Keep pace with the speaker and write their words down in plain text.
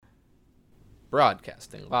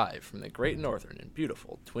Broadcasting live from the Great Northern in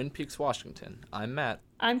beautiful Twin Peaks, Washington, I'm Matt.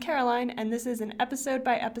 I'm Caroline, and this is an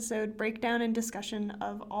episode-by-episode breakdown and discussion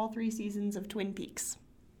of all 3 seasons of Twin Peaks.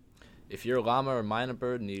 If your llama or mynah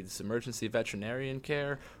bird needs emergency veterinarian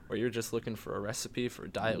care, or you're just looking for a recipe for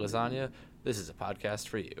diet lasagna, this is a podcast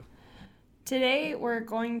for you. Today, we're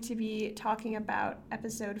going to be talking about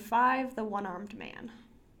Episode 5, The One-Armed Man.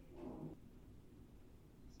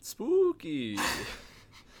 Spooky!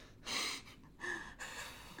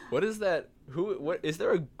 What is that? What is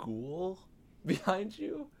there a ghoul behind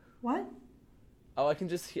you? What? Oh,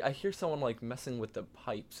 I hear someone like messing with the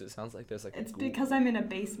pipes. It sounds like there's like a It's ghoul. because I'm in a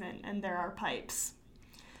basement and there are pipes.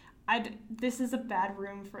 This is a bad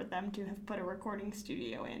room for them to have put a recording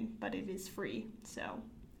studio in, but it is free, so.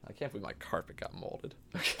 I can't believe my carpet got molded.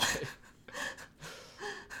 Okay.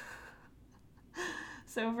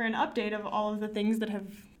 So for an update of all of the things that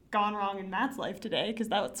have gone wrong in Matt's life today, because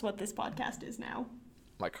that's what this podcast is now.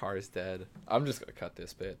 My car is dead. I'm just going to cut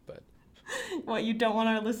this bit, but... What, you don't want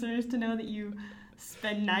our listeners to know that you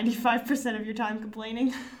spend 95% of your time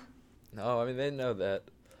complaining? No, I mean, they know that.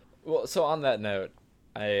 Well, so on that note,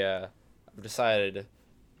 I've decided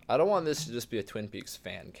I don't want this to just be a Twin Peaks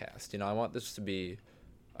fan cast. You know, I want this to be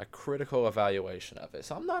a critical evaluation of it.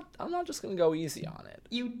 So I'm not just going to go easy on it.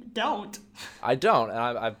 You don't. I don't,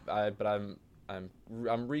 and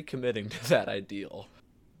I'm recommitting to that ideal.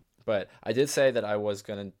 But I did say that I was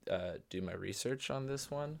going to do my research on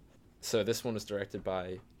this one. So this one was directed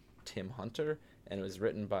by Tim Hunter, and it was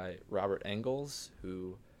written by Robert Engels,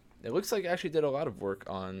 who it looks like actually did a lot of work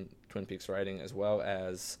on Twin Peaks writing as well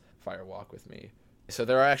as Fire Walk with Me. So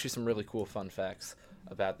there are actually some really cool fun facts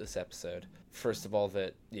about this episode. First of all,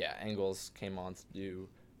 that, Engels came on to do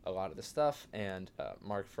a lot of the stuff, and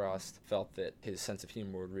Mark Frost felt that his sense of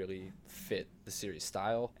humor would really fit the series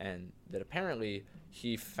style, and that apparently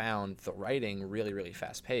he found the writing really, really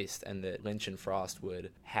fast-paced, and that Lynch and Frost would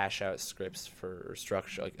hash out scripts for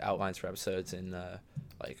structure, like outlines for episodes in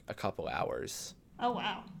like a couple hours. Oh,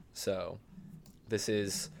 wow. So this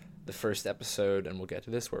is the first episode, and we'll get to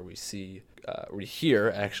this, where we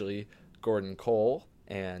hear actually Gordon Cole,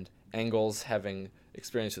 and Engels, having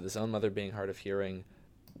experience with his own mother being hard of hearing,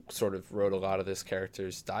 sort of wrote a lot of this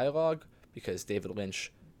character's dialogue, because David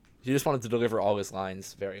Lynch, he just wanted to deliver all his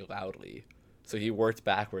lines very loudly. So he worked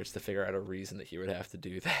backwards to figure out a reason that he would have to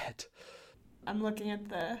do that. I'm looking at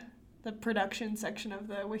the production section of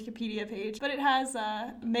the Wikipedia page, but it has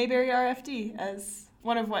Mayberry RFD as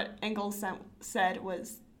one of what Engels said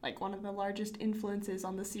was like one of the largest influences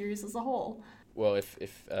on the series as a whole. Well,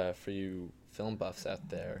 if for you film buffs out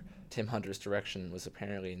there, Tim Hunter's direction was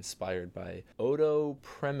apparently inspired by Odo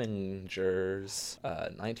Preminger's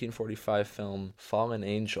 1945 film Fallen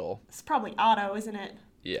Angel. It's probably Otto, isn't it?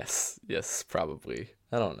 Yes, probably.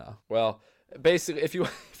 I don't know. Well, basically, if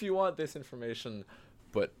you want this information,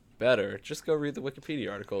 but better, just go read the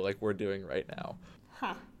Wikipedia article like we're doing right now.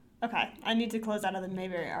 Huh. Okay. I need to close out of the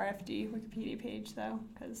Mayberry RFD Wikipedia page, though,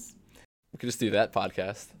 because... We could just do that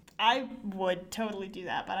podcast. I would totally do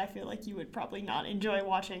that, but I feel like you would probably not enjoy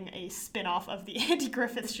watching a spin-off of the Andy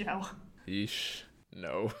Griffith Show. Yeesh.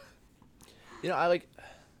 No. You know,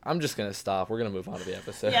 I'm just going to stop. We're going to move on to the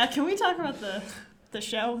episode. Yeah, can we talk about the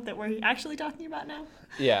show that we're actually talking about now?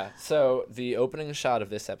 Yeah, so the opening shot of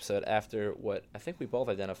this episode, after what I think we both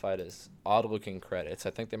identified as odd-looking credits,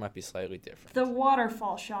 I think they might be slightly different. The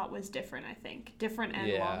waterfall shot was different, I think. Different and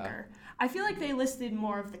Yeah. longer. I feel like they listed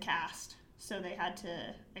more of the cast, so they had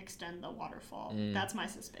to extend the waterfall. That's my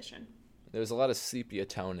suspicion. There was a lot of sepia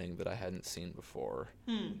toning that I hadn't seen before.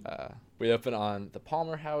 We open on the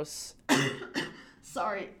Palmer house.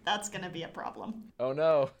 Sorry, that's going to be a problem. Oh,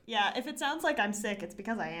 no. Yeah, if it sounds like I'm sick, it's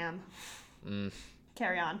because I am.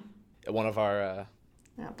 Carry on. One of our...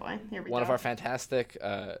 Oh, boy. Here we go. One of our fantastic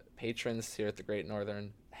patrons here at the Great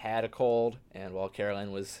Northern had a cold, and while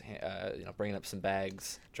Caroline was bringing up some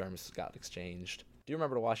bags, germs got exchanged. Do you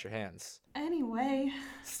remember to wash your hands? Anyway.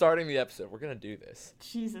 Starting the episode, we're going to do this.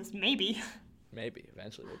 Jesus, maybe. Maybe.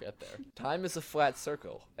 Eventually we'll get there. Time is a flat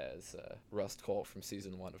circle, as Rust Colt from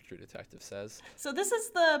Season 1 of True Detective says. So this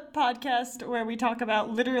is the podcast where we talk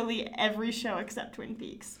about literally every show except Twin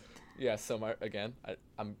Peaks. Yeah, so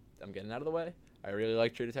I'm getting out of the way. I really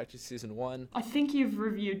like True Detective Season 1. I think you've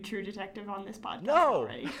reviewed True Detective on this podcast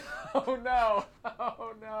already. Oh, no.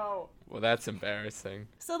 Oh, no. Well, that's embarrassing.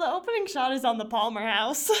 So the opening shot is on the Palmer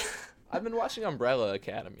house. I've been watching Umbrella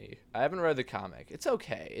Academy. I haven't read the comic. It's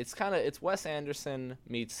okay. It's Wes Anderson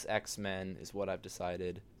meets X-Men is what I've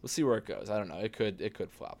decided. We'll see where it goes. I don't know. It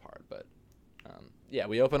could flop hard, but yeah,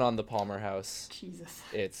 we open on the Palmer house. Jesus.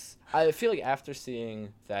 I feel like after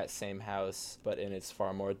seeing that same house, but in its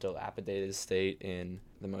far more dilapidated state in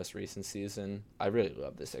the most recent season, I really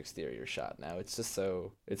love this exterior shot now. It's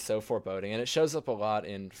so foreboding. And it shows up a lot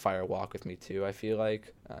in Fire Walk With Me too, I feel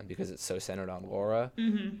like, because it's so centered on Laura.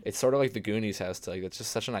 Mm-hmm. It's sort of like the Goonies house too. Like, it's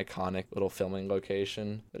just such an iconic little filming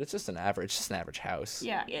location, but it's just an average house.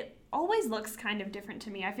 Yeah, it always looks kind of different to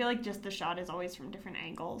me. I feel like just the shot is always from different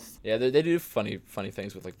angles. Yeah, they do funny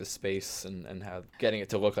things with like the space and how getting it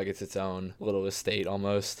to look like it's its own little estate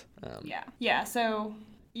almost. Yeah, so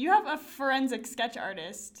you have a forensic sketch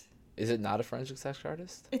artist. Is it not a forensic sketch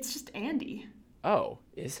artist? It's just Andy. Oh,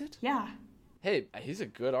 is it? Yeah. Hey, he's a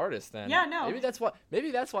good artist then. Yeah, no.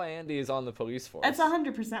 Maybe that's why Andy is on the police force. That's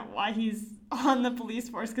 100% why he's on the police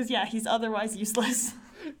force, because, yeah, he's otherwise useless.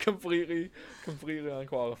 completely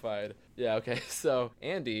unqualified. Yeah, okay. So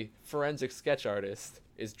Andy, forensic sketch artist,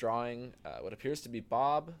 is drawing what appears to be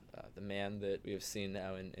Bob, the man that we have seen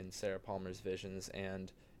now in Sarah Palmer's visions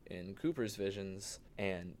and in Cooper's visions.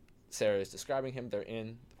 And Sarah is describing him. They're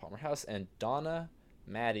in the Palmer house, and Donna,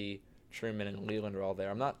 Maddie, Truman, and Leland are all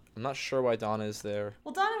there. I'm not sure why Donna is there.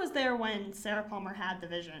 Well, Donna was there when Sarah Palmer had the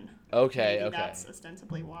vision. Okay. Maybe that's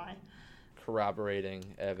ostensibly why. Corroborating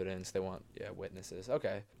evidence. They want witnesses.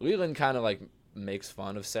 Okay. Leland kind of like makes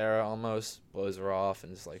fun of Sarah almost, blows her off,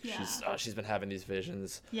 and is like, she's been having these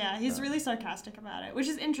visions. Yeah, he's really sarcastic about it, which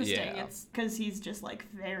is interesting. Yeah. It's because he's just like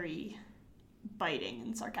very biting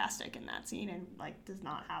and sarcastic in that scene, and like does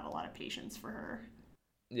not have a lot of patience for her.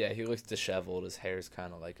 Yeah, he looks disheveled. His hair's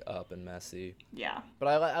kind of like up and messy. Yeah. But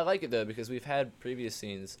I like it though, because we've had previous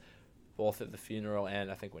scenes, both at the funeral and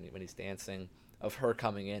I think when he's dancing, of her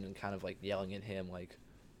coming in and kind of like yelling at him like,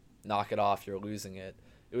 "Knock it off, you're losing it."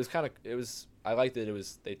 I liked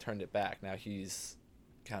that they turned it back. Now he's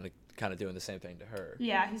kind of doing the same thing to her.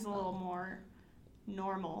 Yeah, he's a little more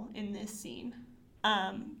normal in this scene.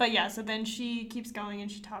 But yeah, so then she keeps going and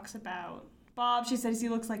she talks about Bob. She says he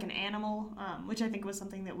looks like an animal, which I think was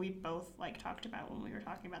something that we both like talked about when we were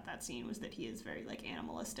talking about that scene, was that he is very like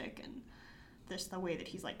animalistic and just the way that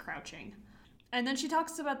he's like crouching. And then she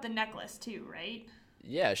talks about the necklace too, right?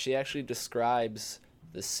 Yeah, she actually describes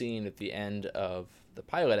the scene at the end of the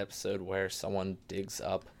pilot episode where someone digs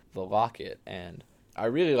up the locket, and I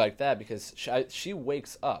really like that because she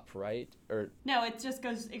wakes up, right? Or no, it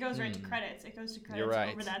goes right to credits. It goes to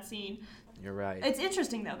credits over that scene. You're right. It's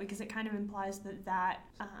interesting though because it kind of implies that.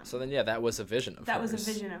 So then, yeah, that was a vision of hers. That was a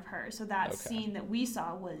vision of her. So that scene that we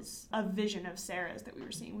saw was a vision of Sarah's that we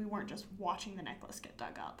were seeing. We weren't just watching the necklace get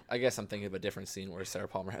dug up. I guess I'm thinking of a different scene where Sarah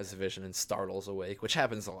Palmer has a vision and startles awake, which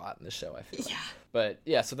happens a lot in the show, I feel like. Yeah. But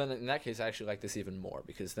yeah, so then in that case, I actually like this even more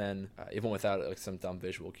because then, even without like some dumb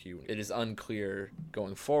visual cue, it is unclear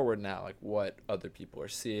going forward now, like what other people are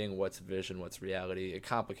seeing, what's vision, what's reality. It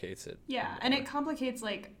complicates it. Yeah, and it complicates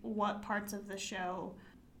like what parts of the show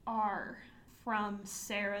are from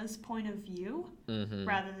Sarah's point of view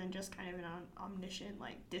rather than just kind of an omniscient,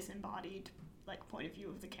 like disembodied, like point of view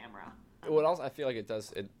of the camera. What else I feel like it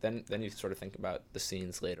does, then you sort of think about the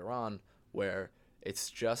scenes later on where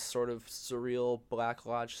it's just sort of surreal Black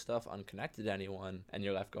Lodge stuff, unconnected to anyone, and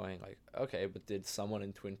you're left going like, okay, but did someone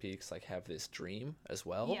in Twin Peaks like have this dream as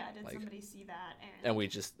well? Yeah, did somebody see that? And we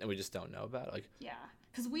just don't know about it. Like, yeah,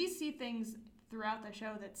 because we see things throughout the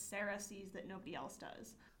show that Sarah sees that nobody else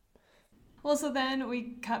does. Well, so then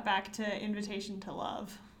we cut back to Invitation to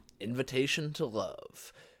Love. Invitation to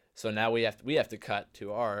Love. So now we have to cut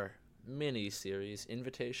to our mini-series,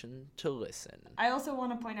 Invitation to Listen. I also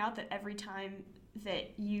want to point out that every time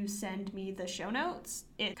that you send me the show notes,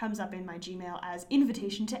 it comes up in my Gmail as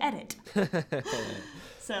Invitation to Edit.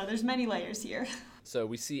 So there's many layers here. So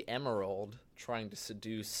we see Emerald trying to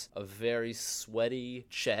seduce a very sweaty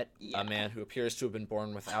Chet, a man who appears to have been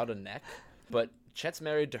born without a neck, but Chet's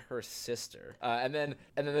married to her sister. And then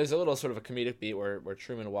there's a little sort of a comedic beat where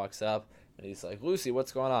Truman walks up and he's like, "Lucy,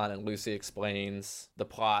 what's going on?" And Lucy explains the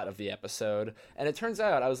plot of the episode. And it turns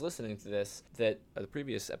out, I was listening to this, that the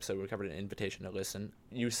previous episode we covered an Invitation to Listen.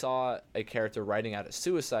 You saw a character writing out a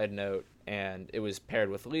suicide note, and it was paired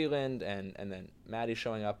with Leland and then Maddie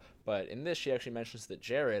showing up. But in this, she actually mentions that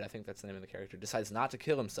Jared, I think that's the name of the character, decides not to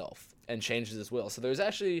kill himself and changes his will. So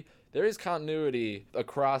there is continuity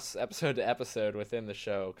across episode to episode within the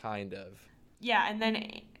show, kind of. Yeah, and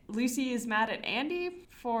then Lucy is mad at Andy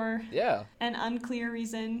for an unclear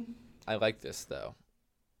reason. I like this, though.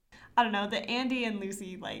 I don't know, the Andy and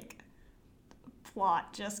Lucy, like,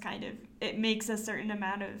 plot just kind of, it makes a certain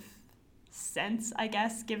amount of sense, I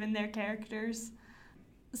guess, given their characters.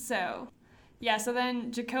 So, yeah, so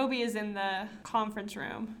then Jacoby is in the conference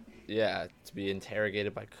room. Yeah, to be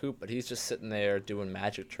interrogated by Coop, but he's just sitting there doing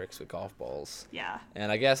magic tricks with golf balls. Yeah.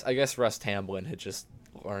 And I guess Russ Tamblyn had just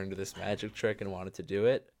learned this magic trick and wanted to do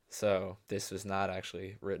it. So this was not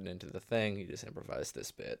actually written into the thing. He just improvised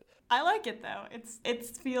this bit. I like it though. It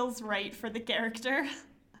feels right for the character.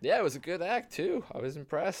 Yeah, it was a good act too. I was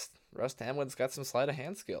impressed. Russ Tamblyn's got some sleight of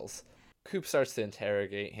hand skills. Coop starts to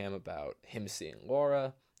interrogate him about him seeing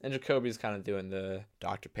Laura, and Jacoby's kind of doing the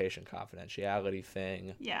doctor-patient confidentiality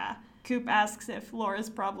thing. Yeah. Coop asks if Laura's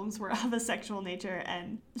problems were of a sexual nature,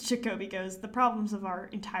 and Jacoby goes, the problems of our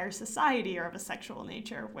entire society are of a sexual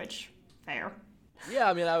nature, which, fair. Yeah,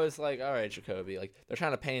 I mean, I was like, all right, Jacoby. Like, they're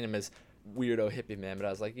trying to paint him as weirdo hippie man, but I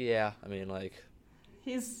was like, yeah, I mean, like...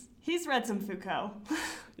 He's read some Foucault.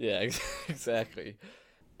 Yeah, exactly.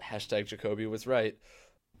 Hashtag Jacoby was right.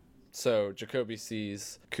 So Jacoby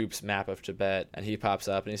sees Coop's map of Tibet, and he pops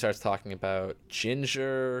up and he starts talking about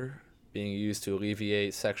ginger being used to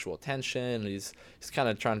alleviate sexual tension. He's kind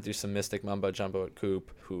of trying to do some mystic mumbo jumbo at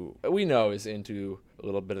Coop, who we know is into a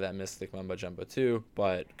little bit of that mystic mumbo jumbo too,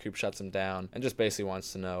 but Coop shuts him down and just basically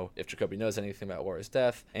wants to know if Jacoby knows anything about Laura's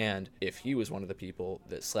death and if he was one of the people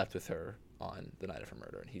that slept with her on the night of her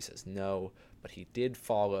murder. And he says no, but he did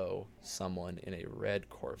follow someone in a red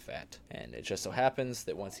Corvette. And it just so happens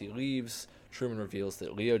that once he leaves, Truman reveals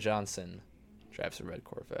that Leo Johnson drives a red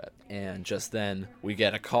Corvette. And just then, we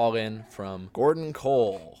get a call in from Gordon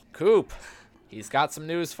Cole. Coop, he's got some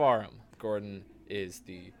news for him. Gordon is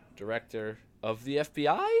the director of the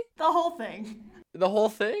FBI? The whole thing. The whole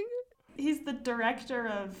thing? He's the director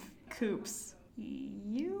of Coop's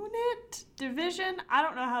unit? Division? I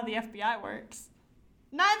don't know how the FBI works.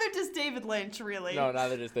 Neither does David Lynch, really. No,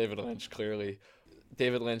 neither does David Lynch, clearly.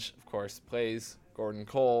 David Lynch, of course, plays Gordon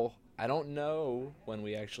Cole. I don't know when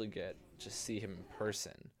we actually get to see him in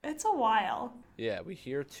person. It's a while. Yeah, we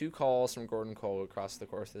hear 2 calls from Gordon Cole across the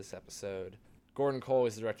course of this episode. Gordon Cole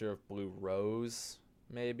is the director of Blue Rose,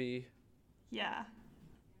 maybe. Yeah.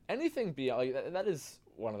 Anything beyond... Like, that is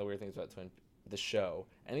one of the weird things about the show.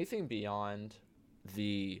 Anything beyond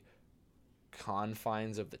the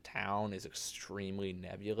confines of the town is extremely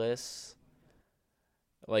nebulous.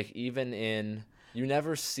 Like, even in... You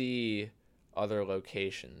never see other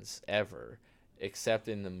locations, ever, except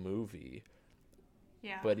in the movie.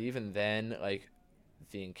 Yeah. But even then, like,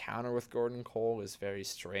 the encounter with Gordon Cole is very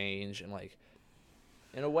strange, and, like,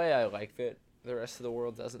 in a way I like that the rest of the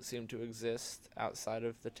world doesn't seem to exist outside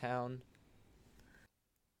of the town.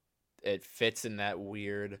 It fits in that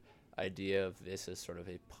weird idea of this as sort of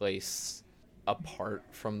a place apart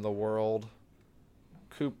from the world.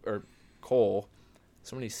 Cole,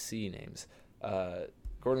 so many C names.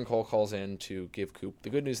 Gordon Cole calls in to give Coop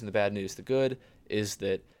the good news and the bad news. The good is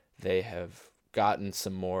that they have gotten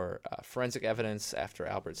some more forensic evidence after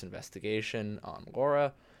Albert's investigation on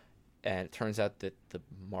Laura, and it turns out that the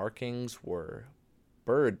markings were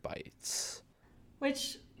bird bites.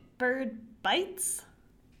 Which bird bites?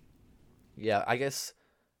 Yeah, I guess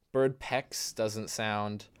bird pecks doesn't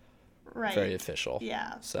sound very official.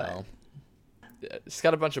 Yeah. So it's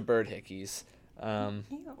got a bunch of bird hickeys.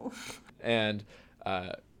 Ew. And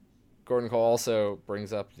Gordon Cole also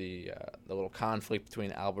brings up the little conflict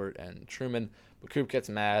between Albert and Truman, but Coop gets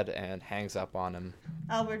mad and hangs up on him.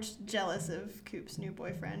 Albert's jealous of Coop's new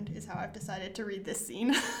boyfriend is how I've decided to read this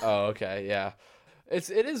scene. Oh, okay, yeah. It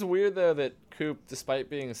is weird though that Coop, despite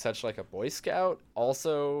being such like a Boy Scout,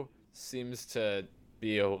 also seems to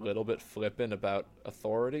be a little bit flippant about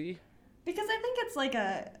authority. Because I think it's like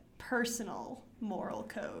a personal moral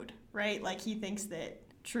code, right? Like he thinks that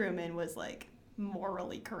Truman was like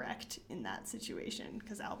morally correct in that situation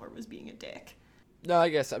because Albert was being a dick. No, I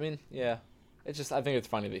guess, I mean, yeah. It's just, I think it's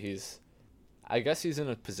funny that he's in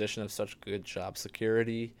a position of such good job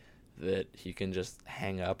security that he can just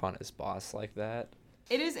hang up on his boss like that.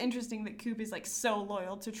 It is interesting that Coop is like so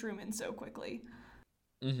loyal to Truman so quickly.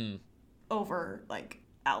 Mm-hmm. Over like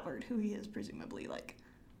Albert, who he has presumably like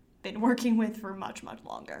been working with for much, much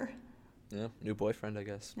longer. Yeah, new boyfriend, I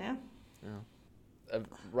guess. Yeah. Yeah.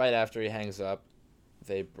 Right after he hangs up,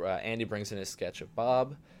 Andy brings in his sketch of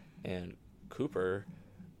Bob, and Cooper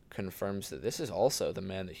confirms that this is also the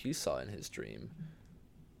man that he saw in his dream,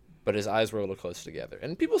 but his eyes were a little close together.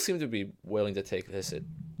 And people seem to be willing to take this at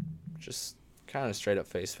just kind of straight up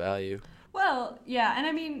face value. Well, yeah, and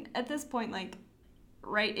I mean, at this point, like,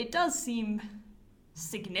 right, it does seem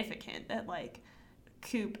significant that, like,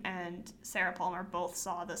 Coop and Sarah Palmer both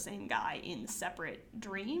saw the same guy in separate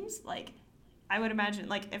dreams. Like, I would imagine,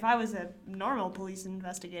 like, if I was a normal police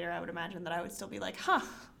investigator, I would imagine that I would still be like, huh,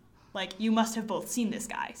 like, you must have both seen this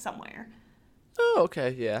guy somewhere. Oh,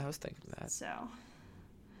 okay, yeah, I was thinking that. So,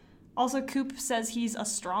 Also, Coop says he's a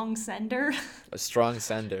strong sender. A strong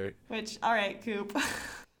sender. Which, all right, Coop.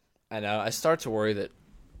 I know. I start to worry that...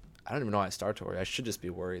 I don't even know why I start to worry. I should just be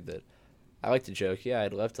worried that... I like to joke, yeah,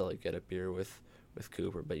 I'd love to like get a beer with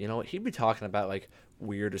Cooper, but you know what? He'd be talking about like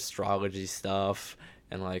weird astrology stuff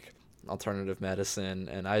and like alternative medicine,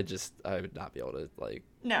 and I would not be able to like...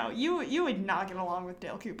 No, you would not get along with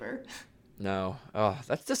Dale Cooper. No. Oh,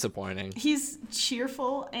 that's disappointing. He's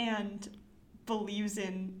cheerful and believes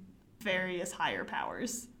in various higher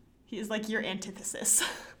powers. He is like your antithesis.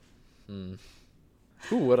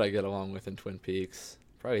 Who would I get along with in Twin Peaks?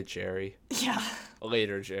 Probably Jerry. Yeah.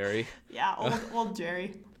 Later Jerry. Yeah, old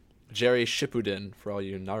Jerry. Jerry Shippuden for all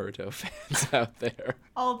you Naruto fans out there.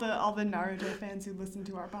 All the Naruto fans who listen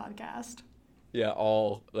to our podcast. Yeah,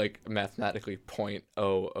 all like mathematically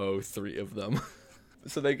 0.003 of them.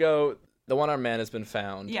 So they go. The one-armed man has been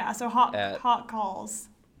found. Yeah. So Hawk calls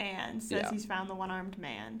and says he's found the one-armed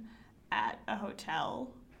man at a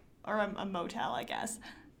hotel or a motel, I guess.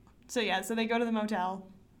 So yeah. So they go to the motel.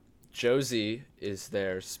 Josie is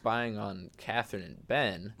there spying on Catherine and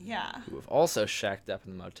Ben, who have also shacked up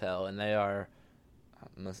in the motel, and they are,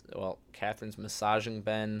 Catherine's massaging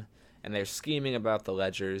Ben, and they're scheming about the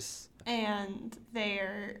ledgers. And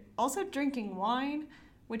they're also drinking wine,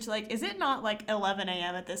 which, like, is it not, like, 11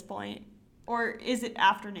 a.m. at this point? Or is it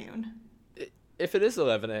afternoon? If it is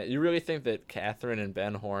 11 a.m., you really think that Catherine and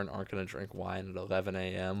Ben Horn aren't going to drink wine at 11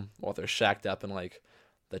 a.m. while they're shacked up in, like,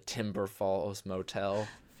 the Timber Falls Motel?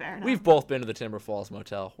 Fair enough. We've both been to the Timber Falls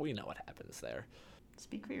Motel. We know what happens there.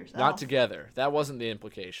 Speak for yourself. Not together. That wasn't the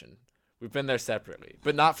implication. We've been there separately,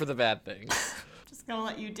 but not for the bad things. Just gonna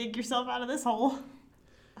let you dig yourself out of this hole.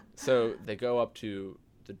 So they go up to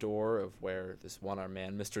the door of where this one-armed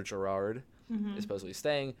man, Mr. Gerard, is supposedly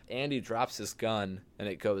staying. Andy drops his gun, and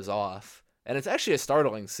it goes off. And it's actually a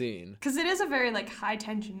startling scene. Because it is a very, like,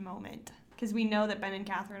 high-tension moment. Because we know that Ben and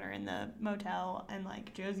Catherine are in the motel, and,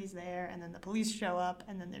 like, Josie's there, and then the police show up,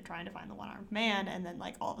 and then they're trying to find the one-armed man, and then,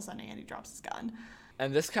 like, all of a sudden Andy drops his gun.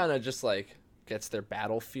 And this kind of just, like, gets their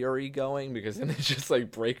battle fury going, because then they just, like,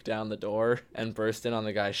 break down the door and burst in on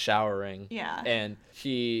the guy showering. Yeah. And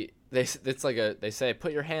they say,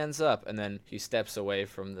 put your hands up, and then he steps away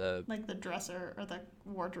from the... like, the dresser, or the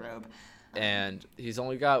wardrobe. And he's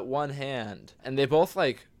only got one hand. And they both,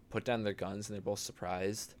 like... put down their guns, and they're both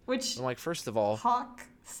surprised. Which I'm like, first of all, Hawk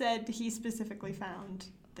said he specifically found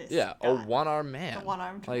this. Yeah, guy, a one-armed man. A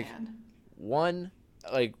one-armed man.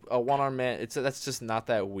 A one-armed man. That's just not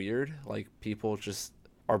that weird. Like, people just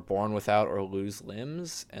are born without or lose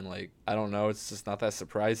limbs, and like, I don't know. It's just not that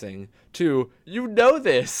surprising. Two, you know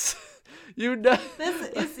this. You know.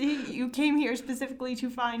 You came here specifically to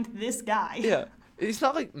find this guy. Yeah. He's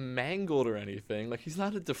not, like, mangled or anything. Like, he's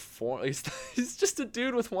not a deformed... He's just a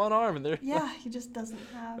dude with one arm. And yeah, he just doesn't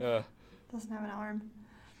have an arm.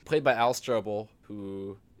 Played by Al Strobel,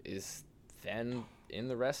 who is then in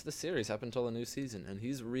the rest of the series up until the new season. And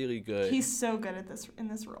he's really good. He's so good at in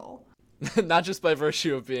this role. Not just by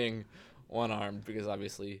virtue of being one-armed, because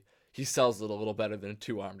obviously he sells it a little better than a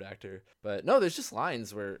two-armed actor. But, no, there's just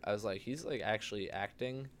lines where I was like, he's, like, actually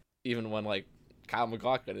acting, even when, like, Kyle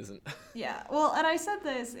MacLachlan isn't. Yeah, well, and I said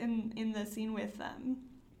this in the scene with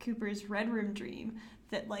Cooper's Red Room Dream,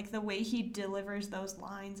 that, like, the way he delivers those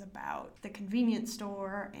lines about the convenience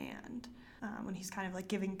store and when he's kind of, like,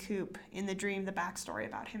 giving Coop in the dream the backstory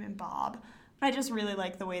about him and Bob. I just really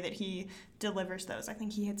like the way that he delivers those. I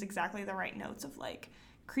think he hits exactly the right notes of, like,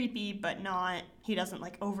 creepy, but not, he doesn't,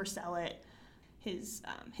 like, oversell it. His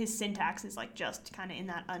syntax is, like, just kind of in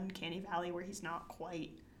that uncanny valley where he's not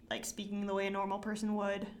quite... like speaking the way a normal person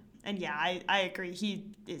would. And yeah, I agree.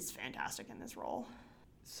 He is fantastic in this role.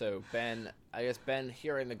 So Ben,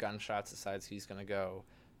 hearing the gunshots, decides he's going to go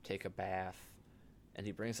take a bath. And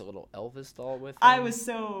he brings a little Elvis doll with him. I was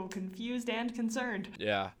so confused and concerned.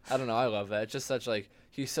 Yeah. I don't know. I love that. It's just such like,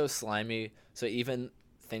 he's so slimy. So even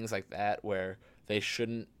things like that where they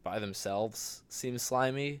shouldn't by themselves seem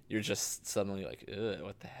slimy, you're just suddenly like, ugh,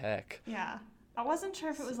 what the heck? Yeah. I wasn't sure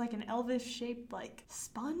if it was like an Elvis-shaped, like,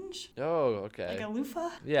 sponge. Oh, okay. Like a loofah?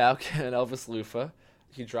 Yeah, okay, an Elvis loofah.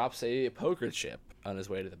 He drops a poker chip on his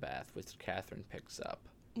way to the bath, which Catherine picks up.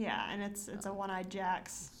 Yeah, and it's a One-Eyed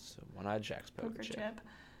Jack's. So One-Eyed Jack's poker chip.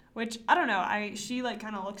 Which, I don't know, she, like,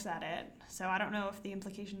 kind of looks at it, so I don't know if the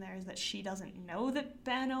implication there is that she doesn't know that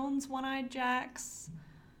Ben owns One-Eyed Jack's.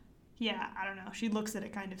 Yeah, I don't know. She looks at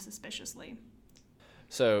it kind of suspiciously.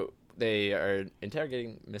 So they are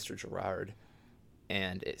interrogating Mr. Gerard,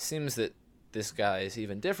 and it seems that this guy is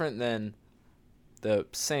even different than the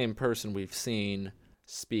same person we've seen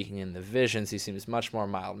speaking in the visions. He seems much more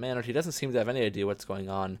mild-mannered. He doesn't seem to have any idea what's going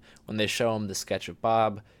on. When they show him the sketch of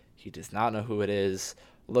Bob, He does not know who it is,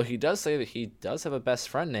 although he does say that he does have a best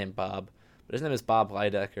friend named Bob, but his name is Bob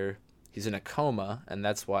Lydecker. He's in a coma, and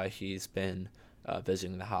that's why he's been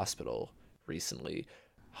visiting the hospital recently.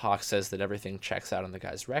 Hawk says that everything checks out on the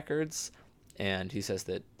guy's records, and he says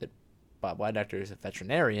that Bob Lydecker is a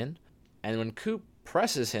veterinarian. And when Coop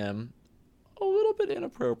presses him, a little bit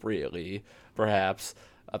inappropriately, perhaps,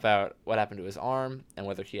 about what happened to his arm and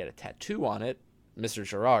whether he had a tattoo on it, Mr.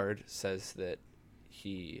 Gerard says that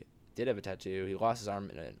he did have a tattoo. He lost his arm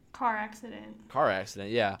in a car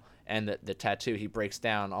accident. Yeah. And the tattoo, he breaks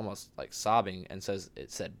down almost like sobbing and says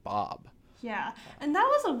it said Bob. Yeah. And that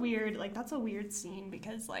was a weird, that's a weird scene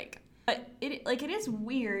because it is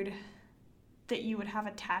weird that you would have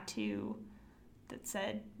a tattoo that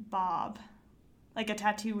said Bob, like a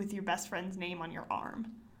tattoo with your best friend's name on your arm.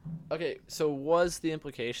 Okay, so was the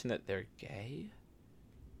implication that they're gay?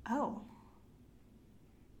 Oh.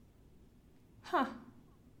 Huh.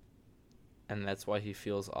 And that's why he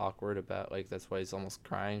feels awkward about, that's why he's almost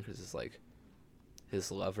crying, because it's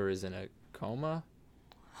his lover is in a coma?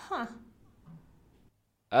 Huh.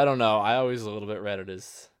 I don't know. I always a little bit read it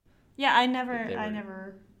as... Yeah,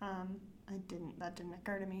 that didn't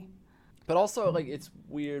occur to me. But also, it's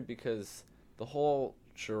weird because the whole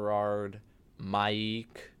Gerard-Mike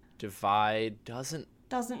divide doesn't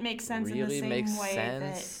make sense really in the make same way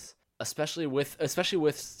sense, especially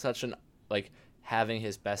with such an having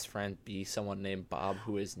his best friend be someone named Bob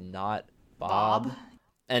who is not Bob.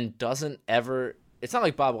 And doesn't ever. It's not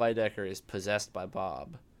like Bob Lydecker is possessed by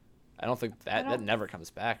Bob. I don't think that never comes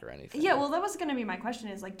back or anything. Yeah, well, that was going to be my question: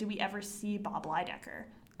 is do we ever see Bob Lydecker?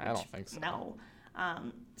 I don't think so. No.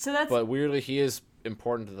 So that's. But weirdly, he is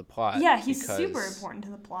important to the plot. Yeah, he's super important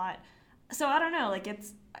to the plot. So I don't know.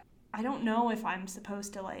 I don't know if I'm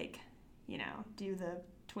supposed to do the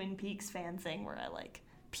Twin Peaks fan thing where I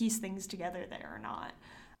piece things together there or not.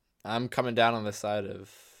 I'm coming down on the side of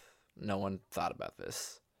no one thought about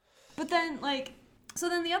this. But then so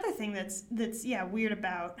then the other thing that's weird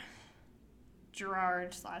about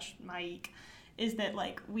Gerard/Mike is that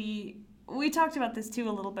we talked about this too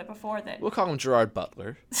a little bit before, that we'll call him Gerard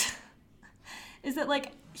Butler. is that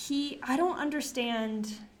I don't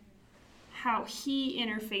understand how he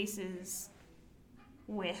interfaces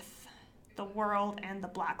with the world and the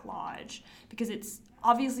Black Lodge, because it's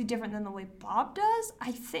obviously different than the way Bob does,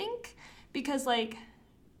 I think, because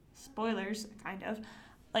spoilers, kind of,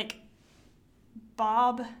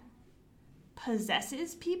 Bob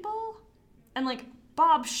possesses people, and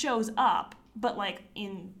Bob shows up, but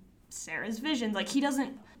in Sarah's visions, he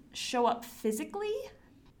doesn't show up physically.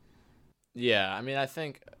 Yeah, I mean, I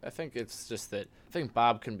think it's just that I think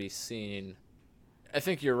Bob can be seen. I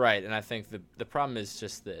think you're right, and I think the problem is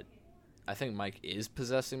just that I think Mike is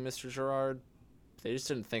possessing Mr. Gerard. They just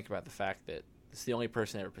didn't think about the fact that it's the only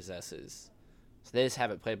person he ever possesses, so they just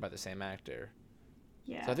have it played by the same actor.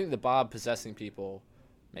 Yeah. So I think the Bob possessing people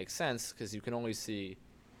makes sense because you can only see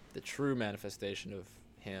the true manifestation of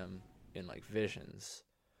him in visions.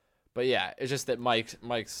 But yeah, it's just that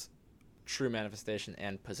Mike's true manifestation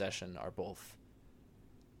and possession are both.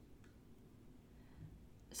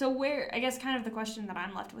 So I guess kind of the question that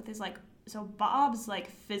I'm left with is so Bob's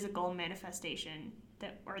physical manifestation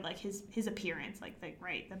or his appearance,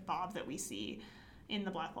 the Bob that we see in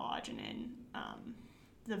the Black Lodge and in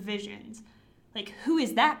the visions, who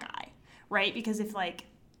is that guy, right? Because if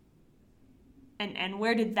and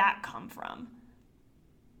where did that come from?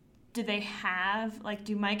 Do they have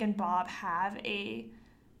do Mike and Bob have a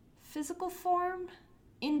physical form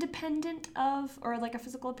independent of, or a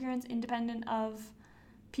physical appearance independent of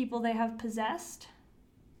people they have possessed?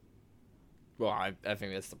 Well, I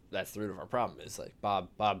think that's the root of our problem. Is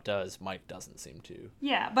Bob does, Mike doesn't seem to.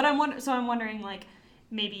 Yeah, but I'm wondering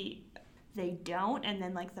maybe they don't, and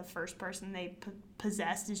then the first person they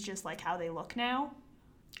possessed is just how they look now.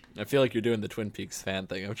 I feel like you're doing the Twin Peaks fan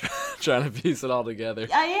thing. I'm trying to piece it all together.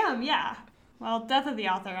 I am, yeah. Well, death of the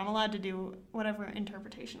author. I'm allowed to do whatever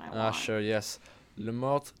interpretation I want. Ah, sure, yes. Le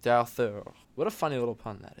mort d'Arthur. What a funny little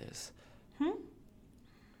pun that is.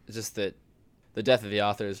 It's just that the death of the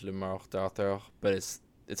author is Le mort d'Arthur, but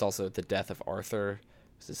it's also the death of Arthur.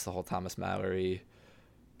 It's the whole Thomas Mallory,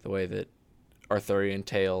 the way that Arthurian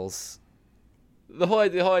tales. The whole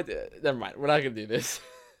idea. Never mind. We're not gonna do this.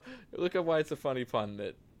 Look up why it's a funny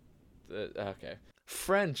pun. Okay.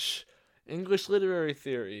 French, English literary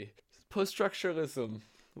theory, post-structuralism.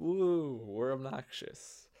 Woo, we're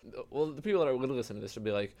obnoxious. Well, the people that are going to listen to this will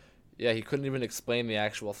be like, yeah, he couldn't even explain the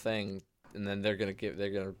actual thing. and then they're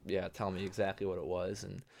gonna tell me exactly what it was,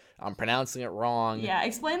 and I'm pronouncing it wrong. Yeah,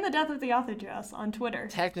 explain the death of the author to us on Twitter.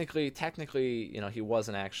 Technically, he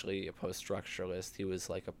wasn't actually a post-structuralist. He was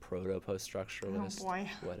like a proto-post-structuralist. Oh boy.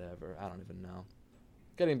 Whatever. I don't even know.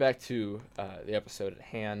 Getting back to the episode at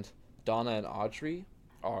hand, Donna and Audrey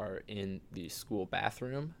are in the school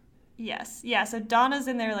bathroom. Yes. Yeah, so Donna's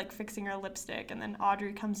in there, like, fixing her lipstick, and then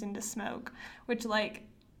Audrey comes in to smoke, which, like,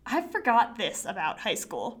 I forgot this about high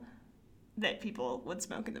school, that people would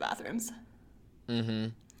smoke in the bathrooms. Mm-hmm.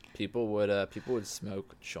 People would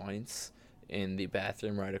smoke joints in the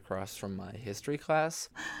bathroom right across from my history class.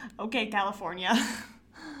 Okay, California.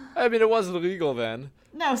 I mean, it wasn't illegal then.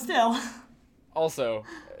 No, still. Also,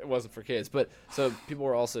 it wasn't for kids, but so people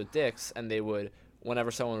were also dicks, and they would, whenever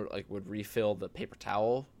someone would refill the paper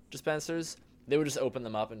towel dispensers, they would just open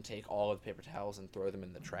them up and take all of the paper towels and throw them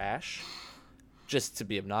in the trash, just to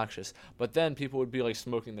be obnoxious. But then people would be like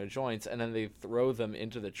smoking their joints, and then they'd throw them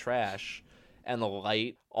into the trash and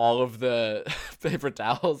light all of the paper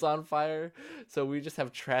towels on fire. So we just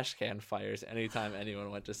have trash can fires anytime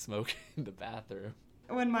anyone went to smoke in the bathroom.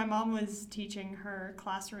 When my mom was teaching, her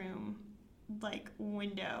classroom, like,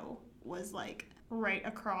 window was, like, right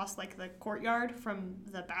across, like, the courtyard from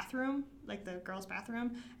the bathroom, like the girls'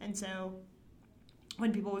 bathroom. And so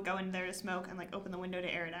when people would go in there to smoke and, like, open the window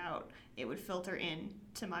to air it out, it would filter in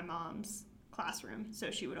to my mom's classroom.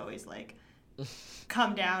 So she would always, like,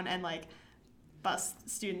 come down and, like, bust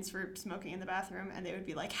students for smoking in the bathroom, and they would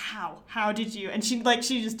be like, how did you? And she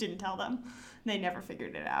just didn't tell them. They never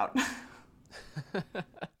figured it out.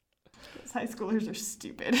 Because high schoolers are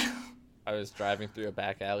stupid. I was driving through a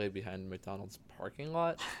back alley behind McDonald's parking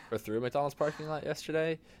lot, or through a McDonald's parking lot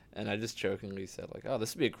yesterday, and I just jokingly said, like, oh,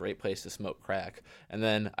 this would be a great place to smoke crack. And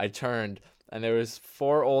then I turned, and there was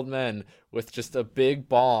 4 old men with just a big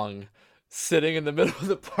bong sitting in the middle of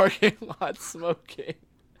the parking lot smoking.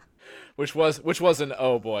 Which was an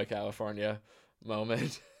oh boy, California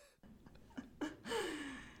moment.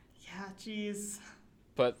 Yeah, jeez.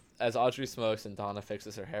 But as Audrey smokes and Donna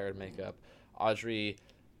fixes her hair and makeup, Audrey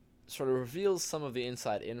sort of reveals some of the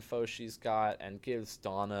inside info she's got and gives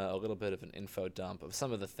Donna a little bit of an info dump of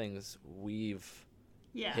some of the things we've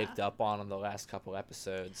picked up on the last couple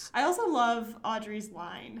episodes. I also love Audrey's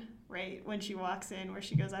line, right, when she walks in, where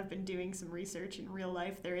she goes, I've been doing some research in real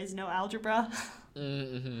life. There is no algebra.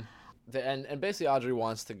 Mm-hmm. And basically Audrey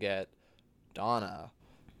wants to get Donna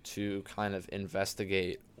to kind of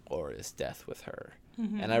investigate Laura's death with her.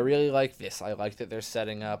 Mm-hmm. And I really like this. I like that they're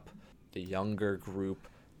setting up the younger group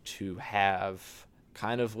to have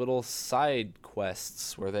kind of little side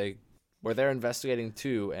quests where they're investigating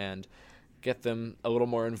too, and get them a little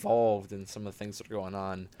more involved in some of the things that are going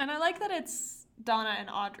on. And I like that it's Donna and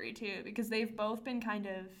Audrey too, because they've both been kind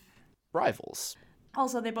of rivals.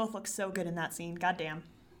 Also, they both look so good in that scene. Goddamn.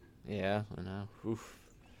 Yeah, I know. Oof.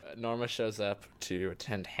 Norma shows up to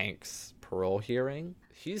attend Hank's parole hearing.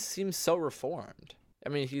 He seems so reformed. I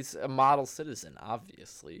mean, he's a model citizen,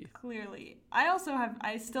 obviously. Clearly.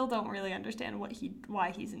 I still don't really understand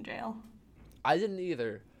why he's in jail. I didn't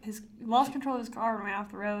either. He lost control of his car and ran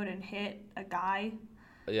off the road and hit a guy.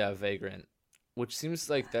 Yeah, a vagrant. Which seems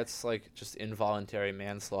like that's like just involuntary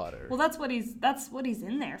manslaughter. Well, that's what he's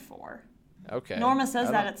in there for. Okay. Norma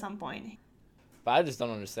says that at some point. But I just don't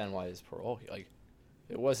understand why his parole, like,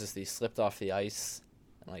 it was just he slipped off the ice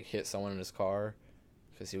and, like, hit someone in his car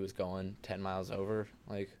because he was going 10 miles over.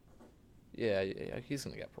 Like, yeah, he's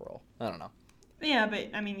going to get parole. I don't know. Yeah, but,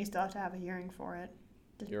 I mean, you still have to have a hearing for it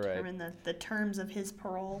to You're determine right. the terms of his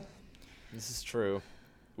parole. This is true.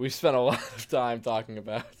 We've spent a lot of time talking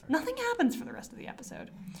about Nothing happens for the rest of the episode.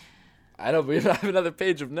 I know, we have another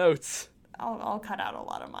page of notes. I'll cut out a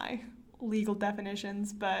lot of my legal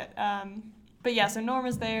definitions, but yeah, so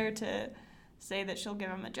Norma's there to say that she'll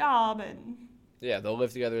give him a job, and yeah, they'll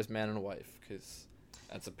live together as man and wife because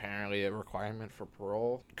that's apparently a requirement for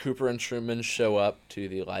parole. Cooper and Truman show up to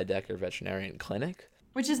the Lydecker Veterinarian Clinic,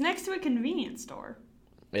 which is next to a convenience store.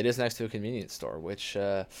 It is next to a convenience store, which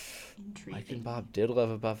Mike and Bob did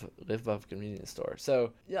live above a convenience store.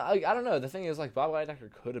 So yeah, I don't know. The thing is, like, Bob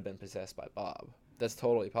Lydecker could have been possessed by Bob. That's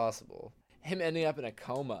totally possible. Him ending up in a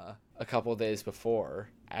coma a couple of days before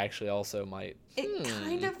actually also might... It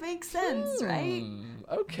kind of makes sense, right?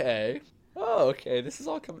 Okay. Oh, okay. This is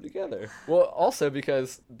all coming together. Well, also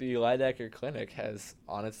because the Lydecker Clinic has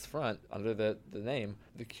on its front, under the name,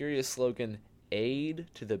 the curious slogan, Aid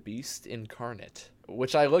to the Beast Incarnate,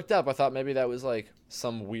 which I looked up. I thought maybe that was like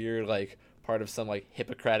some weird, like, part of some, like,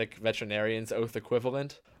 Hippocratic veterinarian's oath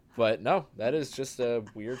equivalent. But no, that is just a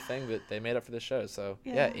weird thing that they made up for this show. So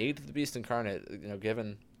yeah, Aid to the Beast Incarnate,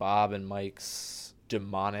 given Bob and Mike's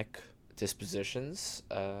demonic dispositions.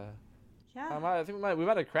 Yeah. I think we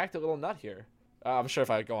might have cracked a little nut here. I'm sure if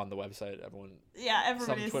I go on the website, Yeah, some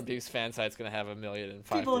everybody's. Twin Peaks fan site's gonna have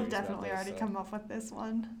 1,000,005 People have theories about definitely this, already so, come up with this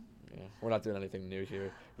one. yeah, we're not doing anything new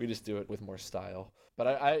here. We just do it with more style. But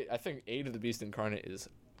I think Aid of the Beast Incarnate is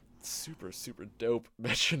super, super dope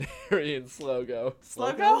veterinarian Slogo.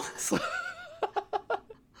 Slogo?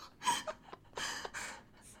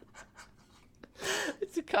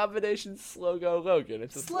 It's a combination Slogo Logan.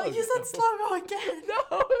 It's a Slogo. You said Slogo again.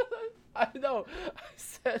 No, I know. I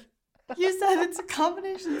said. You said it's a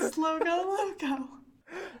combination Slogo Logo.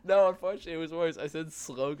 No, unfortunately, it was worse. I said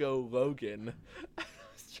Slogo Logan. I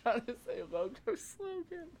was trying to say Logo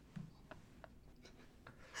Slogan.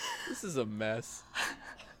 This is a mess.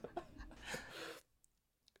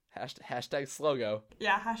 Hashtag Slogo.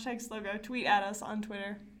 Yeah, hashtag Slogo. Tweet at us on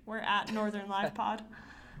Twitter. We're at Northern Live Pod.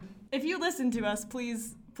 If you listen to us,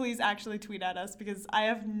 please actually tweet at us, because I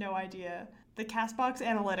have no idea. The CastBox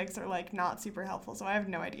analytics are like not super helpful, so I have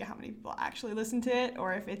no idea how many people actually listen to it,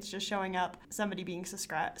 or if it's just showing up somebody being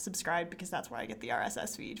subscribed, because that's where I get the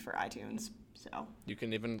RSS feed for iTunes. So you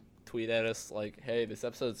can even tweet at us like, "Hey, this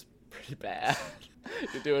episode's pretty bad.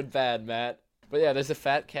 You're doing bad, Matt." But yeah, there's a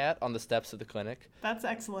fat cat on the steps of the clinic. That's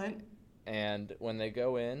excellent. And when they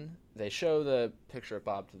go in, they show the picture of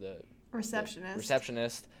Bob to the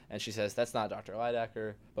receptionist, and she says that's not Dr.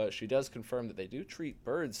 Lydecker, but she does confirm that they do treat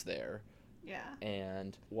birds there. Yeah.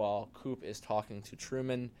 And while Coop is talking to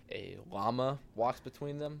Truman, a llama walks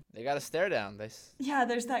between them. They got a stare down. Yeah,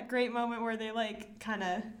 there's that great moment where they kind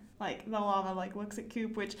of the llama looks at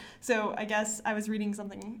Coop, so I guess I was reading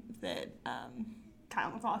something that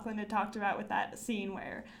Kyle MacLachlan had talked about with that scene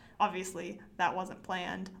where obviously that wasn't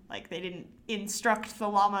planned. They didn't instruct the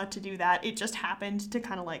llama to do that. It just happened to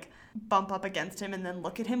kind of bump up against him and then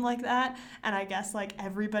look at him like that. And I guess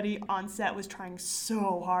everybody on set was trying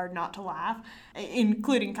so hard not to laugh,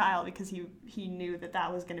 including Kyle, because he knew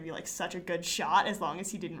that was going to be such a good shot as long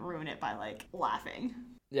as he didn't ruin it by laughing.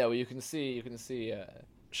 Yeah, well, you can see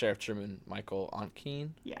Sheriff Truman Michael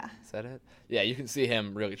Onkeen. Yeah. Is that it? Yeah, you can see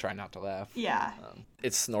him really try not to laugh. Yeah.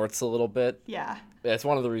 It snorts a little bit. Yeah. It's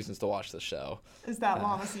one of the reasons to watch the show. Is that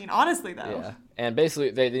llama scene. Honestly, though. Yeah. And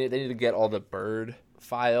basically, they need to get all the bird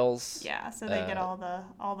files. Yeah, so they get all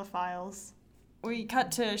the files. We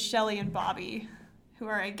cut to Shelley and Bobby, who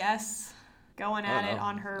are, I guess, going at it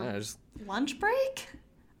on her lunch break?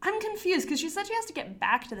 I'm confused, because she said she has to get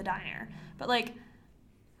back to the diner. But,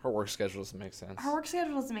 her work schedule doesn't make sense. Her work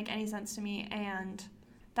schedule doesn't make any sense to me, and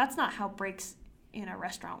that's not how breaks in a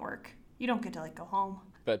restaurant work. You don't get to, go home.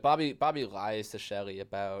 But Bobby lies to Shelley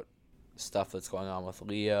about stuff that's going on with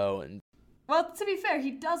Leo, and... Well, to be fair, he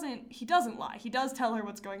doesn't lie. He does tell her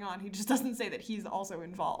what's going on. He just doesn't say that he's also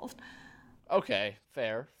involved. Okay,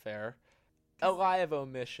 fair. A lie of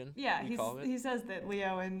omission. Yeah, he says that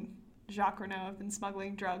Leo and Jacques Renault have been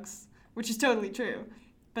smuggling drugs, which is totally true.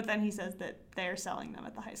 But then he says that they're selling them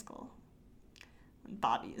at the high school. And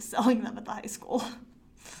Bobby is selling them at the high school.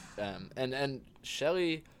 And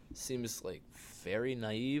Shelley seems very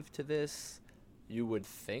naive to this. You would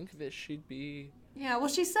think that she'd be... Yeah, well,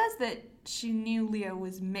 she says that she knew Leo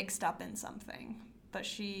was mixed up in something. But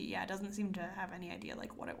she, doesn't seem to have any idea,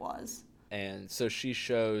 what it was. And so she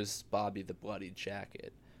shows Bobby the bloody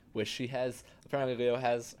jacket, which she has... Apparently Leo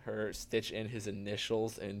has her stitch in his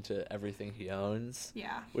initials into everything he owns.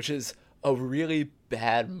 Yeah. Which is a really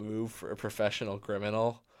bad move for a professional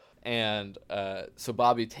criminal. And so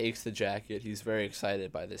Bobby takes the jacket. He's very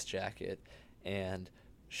excited by this jacket. And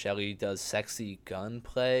Shelley does sexy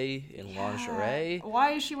gunplay in lingerie.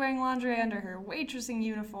 Why is she wearing lingerie under her waitressing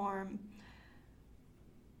uniform?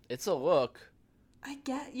 It's a look. I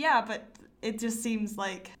get, yeah, but it just seems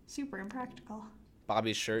super impractical.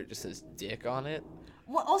 Bobby's shirt just says dick on it.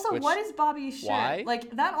 Well, also, what is Bobby's shirt? Why?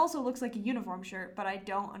 That also looks like a uniform shirt, but I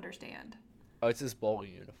don't understand. Oh, it's his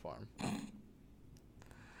bowling uniform.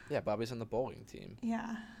 Yeah, Bobby's on the bowling team.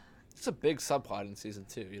 Yeah. It's a big subplot in season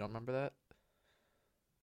 2. You don't remember that?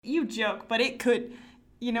 You joke, but it could,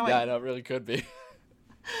 Yeah, I know, it really could be.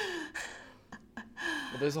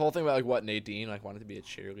 But there's a whole thing about what Nadine wanted to be a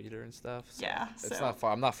cheerleader and stuff. So yeah, it's not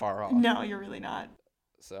far. I'm not far off. No, you're really not.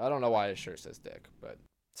 So I don't know why his shirt says dick, but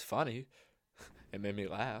it's funny. It made me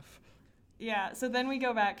laugh. Yeah, so then we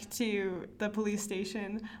go back to the police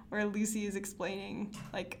station where Lucy is explaining,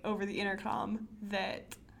 over the intercom,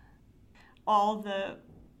 that all the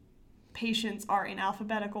patients are in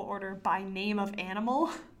alphabetical order by name of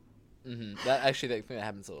animal. That actually, I think that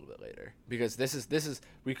happens a little bit later because this is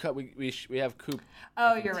we have Coop.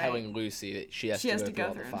 Oh, you're telling right. Lucy that she has to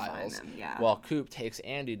go through all the files, and find them, yeah. while Coop takes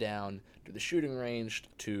Andy down to the shooting range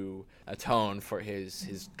to atone for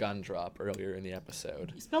his gun drop earlier in the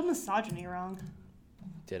episode. You spelled misogyny wrong.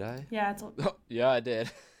 Did I? Yeah, it's. Yeah, I did.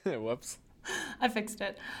 Whoops. I fixed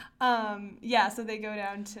it. Yeah, so they go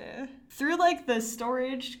down through like the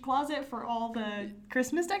storage closet for all the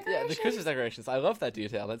Christmas decorations. Yeah, the Christmas decorations. I love that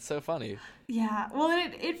detail. That's so funny. Yeah, well,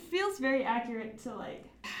 it feels very accurate to like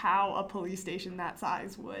how a police station that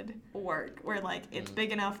size would work, where like it's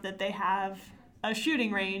big enough that they have a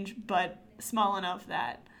shooting range, but small enough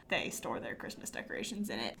that they store their Christmas decorations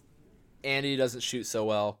in it. Andy doesn't shoot so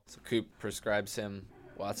well, so Coop prescribes him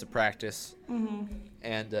lots of practice.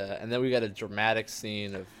 And then we got a dramatic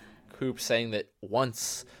scene of Coop saying that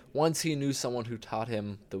once he knew someone who taught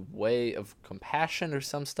him the way of compassion or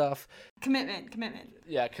some stuff. Commitment.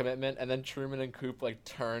 Yeah, commitment. And then Truman and Coop like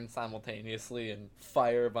turn simultaneously and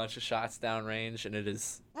fire a bunch of shots downrange, and it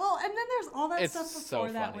is. Well, and then there's all that stuff before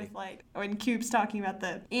so that funny. with like when Coop's talking about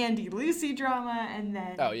the Andy Lucy drama, and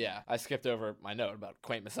then. Oh yeah, I skipped over my note about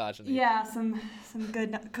quaint misogyny. Yeah, some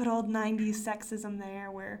good old 90s sexism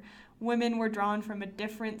there where women were drawn from a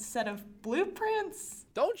different set of blueprints.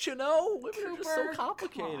 Don't you know? Women are just so Cooper,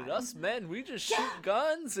 complicated. come on. Us men, we just shoot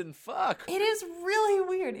guns and fuck. It is really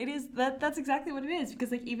weird. It is that's exactly what it is,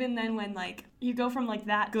 because like even then when like you go from like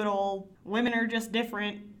that good old women are just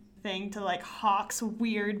different thing to like Hawk's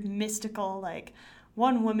weird mystical like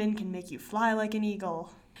one woman can make you fly like an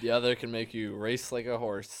eagle. The other can make you race like a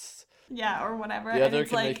horse. Yeah, or whatever. The and other it's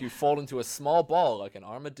can like, make you fold into a small ball like an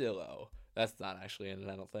armadillo. That's not actually in it,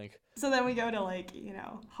 I don't think. So then we go to like, you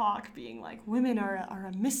know, Hawk being like, women are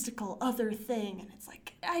a mystical other thing, and it's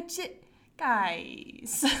like,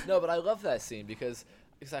 guys. No, but I love that scene because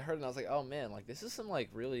I heard it and I was like, oh man, like this is some like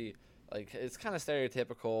really like it's kind of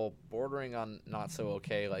stereotypical, bordering on not so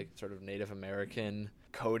okay, like sort of Native American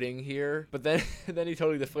coding here. But then he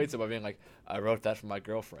totally deflates it by being like, I wrote that for my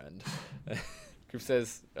girlfriend. Coop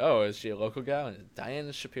says, oh, is she a local gal? And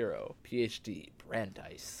Diana Shapiro, PhD,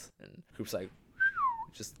 Brandeis. And Coop's like,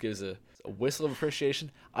 just gives a whistle of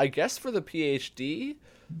appreciation, I guess, for the PhD.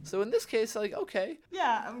 So in this case, like, okay.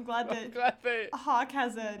 Yeah, I'm glad that Hawk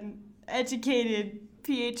has an educated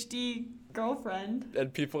PhD girlfriend.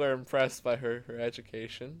 And people are impressed by her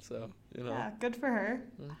education, so, you know. Yeah, good for her.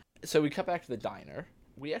 So we cut back to the diner.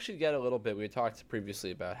 We actually get a little bit, we talked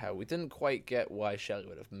previously about how we didn't quite get why Shelley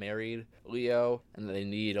would have married Leo, and they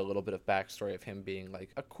need a little bit of backstory of him being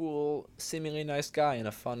like a cool, seemingly nice guy in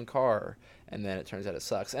a fun car, and then it turns out it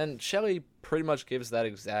sucks. And Shelley pretty much gives that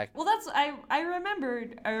exact... Well, that's, I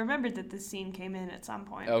remembered that this scene came in at some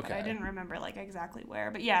point, okay. But I didn't remember like exactly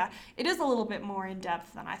where. But yeah, it is a little bit more in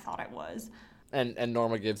depth than I thought it was. And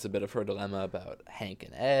Norma gives a bit of her dilemma about Hank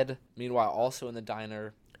and Ed. Meanwhile, also in the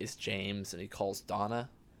diner is James, and he calls Donna,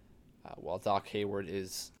 while Doc Hayward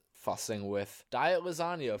is fussing with diet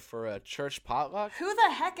lasagna for a church potluck. Who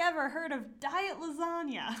the heck ever heard of diet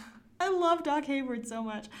lasagna? I love Doc Hayward so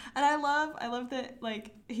much. And I love that,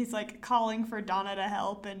 like, he's, like, calling for Donna to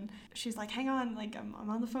help, and she's like, hang on, like, I'm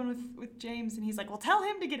on the phone with James, and he's like, well, tell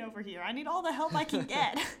him to get over here. I need all the help I can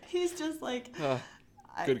get. He's just, like...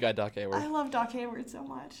 good guy, Doc Hayward. I love Doc Hayward so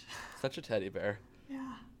much. Such a teddy bear.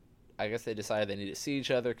 Yeah. I guess they decided they need to see each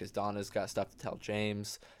other because Donna's got stuff to tell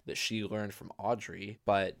James that she learned from Audrey.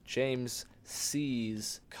 But James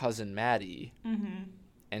sees cousin Maddie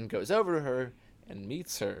and goes over to her and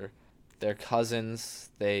meets her. They're cousins.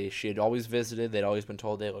 She had always visited. They'd always been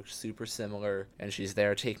told they looked super similar. And she's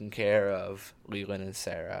there taking care of Leland and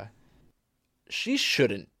Sarah. She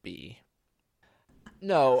shouldn't be.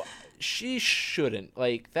 No, she shouldn't.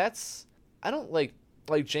 Like, that's... I don't like...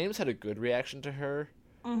 Like, James had a good reaction to her.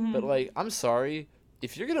 But, like, I'm sorry.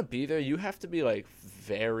 If you're going to be there, you have to be, like,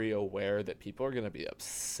 very aware that people are going to be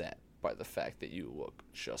upset by the fact that you look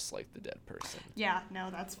just like the dead person. Yeah,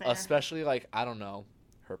 no, that's fair. Especially, like, I don't know,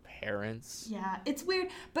 her parents. Yeah, it's weird.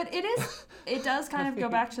 But it does kind of go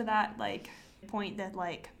back to that, like, point that,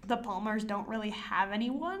 like, the Palmers don't really have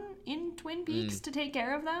anyone in Twin Peaks to take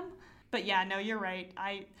care of them. But, yeah, no, you're right.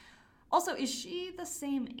 Also, is she the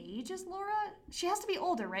same age as Laura? She has to be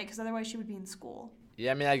older, right? Because otherwise she would be in school.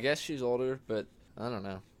 Yeah, I mean, I guess she's older, but I don't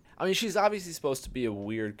know. I mean, she's obviously supposed to be a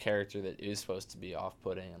weird character that is supposed to be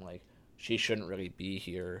off-putting, and, like, she shouldn't really be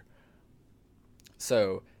here.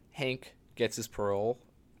 So, Hank gets his parole.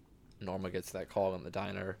 Norma gets that call in the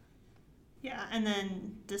diner. Yeah, and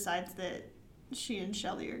then decides that she and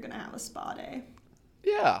Shelley are going to have a spa day.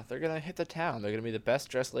 Yeah, they're going to hit the town. They're going to be the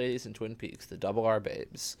best-dressed ladies in Twin Peaks, the Double R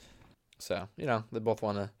babes. So, you know, they both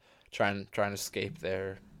want to try and escape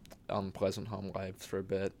their unpleasant home lives for a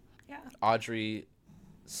bit. Yeah. Audrey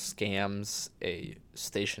scams a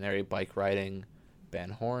stationary bike riding Ben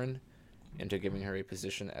Horn into giving her a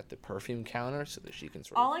position at the perfume counter so that she can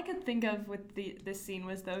sort of... All I could think of with this scene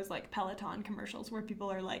was those like Peloton commercials where people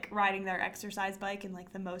are like riding their exercise bike in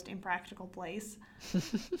like the most impractical place,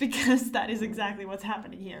 because that is exactly what's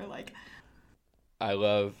happening here. Like, I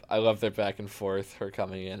love their back and forth, her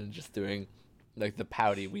coming in and just doing like the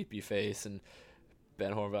pouty, weepy face, and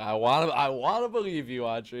Ben Horn, I want to believe you,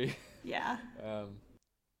 Audrey. Yeah.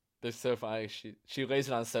 They're so funny. She lays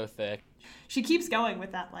it on so thick. She keeps going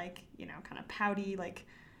with that, like, you know, kind of pouty, like,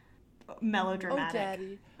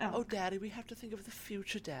 melodramatic. Oh, Daddy, we have to think of the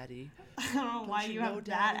future, Daddy. I don't know why you have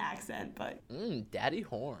that accent, but... Daddy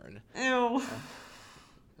Horn. Ew.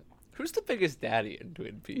 Who's the biggest daddy in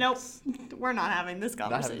Twin Peaks? Nope. We're not having this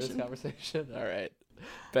conversation. Not having this conversation? All right.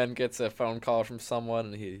 Ben gets a phone call from someone,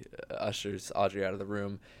 and he ushers Audrey out of the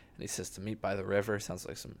room, and he says to meet by the river. Sounds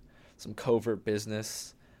like some covert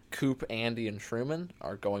business. Coop, Andy, and Truman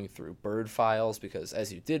are going through bird files because,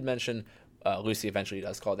 as you did mention, Lucy eventually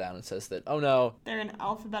does call down and says that, oh no. They're in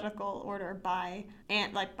alphabetical order by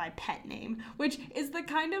pet name, which is the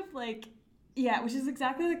kind of like, yeah, which is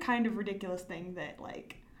exactly the kind of ridiculous thing that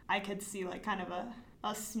like I could see like kind of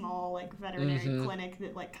a small like veterinary clinic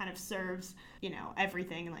that like kind of serves, you know,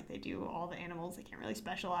 everything, and like they do all the animals. They can't really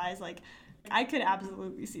specialize. Like, I could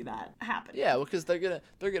absolutely see that happen. Yeah, because they're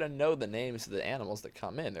gonna know the names of the animals that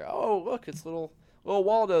come in. They're, oh, look, it's little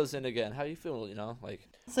Waldo's in again. How you feeling? You know, like.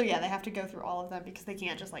 So yeah, they have to go through all of them because they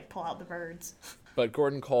can't just like pull out the birds. But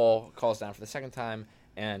Gordon Cole calls down for the second time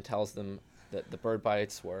and tells them that the bird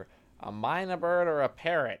bites were a minor bird or a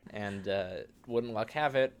parrot, and wouldn't luck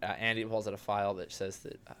have it. Andy pulls out a file that says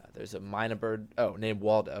that there's a minor bird, named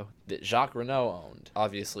Waldo, that Jacques Renault owned.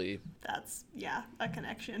 Obviously. That's, yeah, a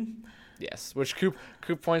connection. Yes, which Coop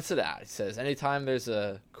points it out. He says, anytime there's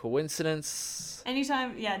a coincidence...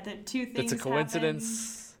 Anytime, yeah, the two things it's a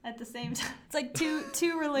coincidence. At the same time. It's like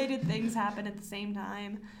two related things happen at the same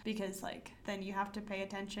time, because, like, then you have to pay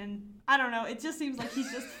attention. I don't know, it just seems like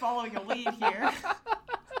he's just following a lead here.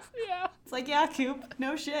 Yeah. It's like, yeah, Coop,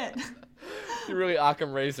 no shit. You really Occam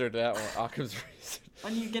Razored that one. Occam's Razor.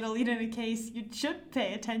 When you get a lead in a case, you should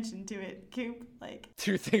pay attention to it, Coop. Like,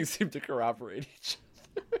 two things seem to corroborate each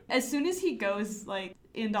other. As soon as he goes, like,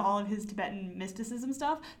 into all of his Tibetan mysticism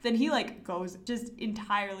stuff, then he, like, goes just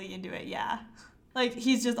entirely into it, yeah. Like,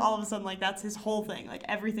 he's just all of a sudden, like, that's his whole thing. Like,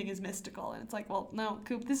 everything is mystical. And it's like, well, no,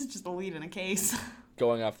 Coop, this is just a lead in a case.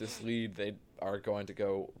 Going off this lead, they are going to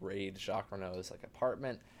go raid Jacques Renault's, like,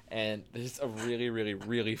 apartment. And there's a really, really,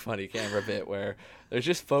 really funny camera bit where they're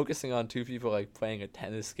just focusing on two people, like, playing a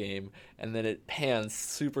tennis game, and then it pans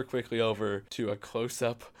super quickly over to a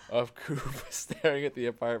close-up of Coop staring at the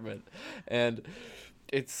apartment. And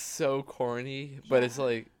it's so corny, but it's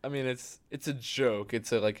like, I mean, it's a joke.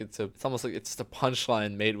 It's almost like it's the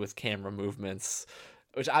punchline made with camera movements,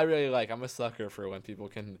 which I really like. I'm a sucker for when people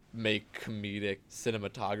can make comedic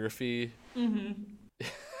cinematography.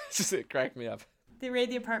 It cracked me up. They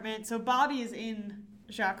raid the apartment. So Bobby is in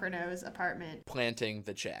Jacques Renault's apartment. Planting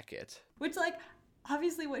the jacket. Which, like,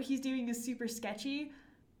 obviously what he's doing is super sketchy.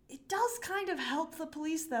 It does kind of help the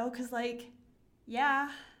police, though, because, like,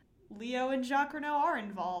 yeah, Leo and Jacques Renault are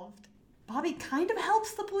involved. Bobby kind of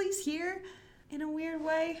helps the police here in a weird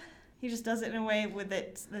way. He just does it in a way with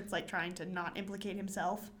it that's, like, trying to not implicate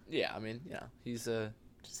himself. Yeah, I mean, yeah, he's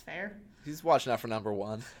just fair. He's watching out for number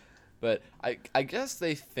one. But I guess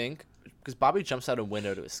they think, because Bobby jumps out a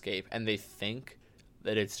window to escape, and they think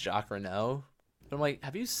that it's Jacques Renault. But I'm like,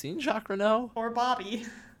 have you seen Jacques Renault? Or Bobby.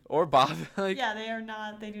 Or Bobby. Like, yeah,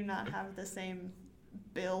 they do not have the same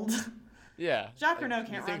build. Yeah. Jacques Renault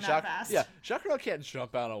can't run that fast. Yeah, Jacques Renault can't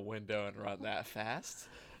jump out a window and run that fast.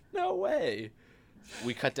 No way.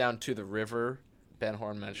 We cut down to the river, Ben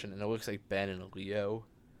Horn mentioned, and it looks like Ben and Leo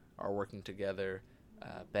are working together.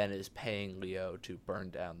 Ben is paying Leo to burn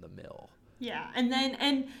down the mill. Yeah, and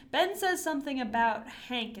Ben says something about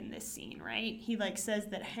Hank in this scene, right? He, like, says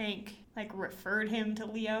that Hank, like, referred him to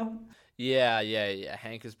Leo. Yeah.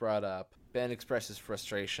 Hank is brought up. Ben expresses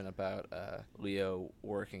frustration about Leo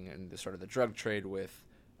working in the sort of the drug trade with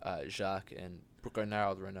Jacques and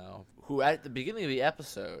Bernard Renault, who at the beginning of the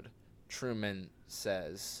episode, Truman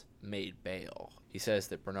says made bail. He says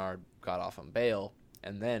that Bernard got off on bail,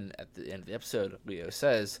 and then at the end of the episode, Leo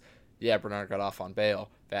says, yeah, Bernard got off on bail.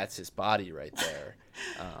 That's his body right there.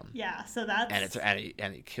 Yeah, so that's...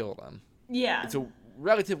 And he killed him. Yeah. It's a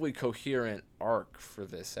relatively coherent arc for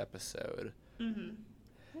this episode.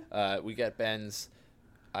 We get Ben's...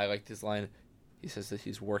 I liked his line. He says that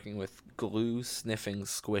he's working with glue-sniffing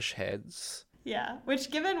squish heads. Yeah,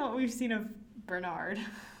 which given what we've seen of Bernard.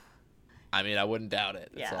 I mean, I wouldn't doubt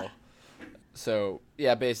it. That's Yeah. all. So,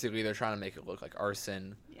 yeah, basically they're trying to make it look like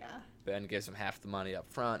arson. Yeah. Ben gives him half the money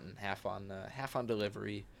up front and half on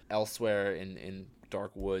delivery. Elsewhere in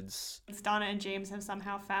dark woods. Donna and James have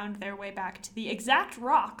somehow found their way back to the exact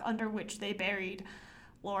rock under which they buried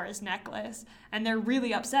Laura's necklace, and they're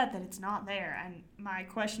really upset that it's not there. And my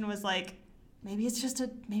question was like, maybe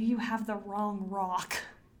you have the wrong rock.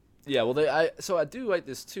 Yeah, well, so I do like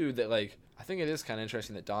this too. That like I think it is kind of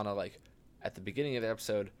interesting that Donna like at the beginning of the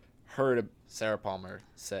episode heard Sarah Palmer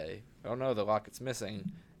say, "Oh no, the locket's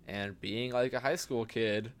missing," and being like a high school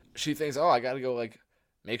kid, she thinks, "Oh, I got to go like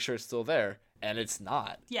make sure it's still there," and it's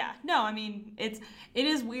not. Yeah, no, I mean it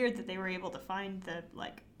is weird that they were able to find the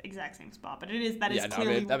like exact same spot, but it is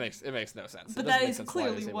clearly that makes no sense. But that is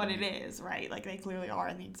clearly what it is, right? Like they clearly are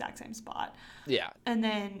in the exact same spot. Yeah. And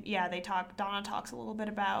then Donna talks a little bit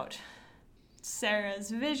about Sarah's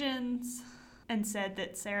visions and said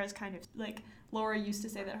that Sarah's kind of like Laura used to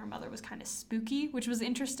say that her mother was kind of spooky, which was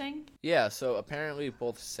interesting. Yeah, so apparently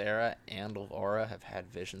both Sarah and Laura have had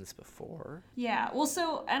visions before. Yeah,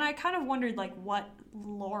 well, and I kind of wondered, like, what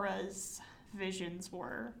Laura's visions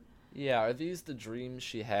were. Yeah, are these the dreams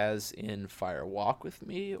she has in Fire Walk with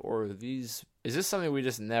Me, or is this something we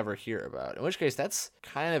just never hear about? In which case, that's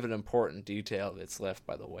kind of an important detail that's left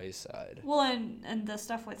by the wayside. Well, and the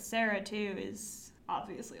stuff with Sarah, too, is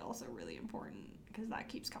obviously also really important, because that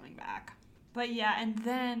keeps coming back. But yeah, and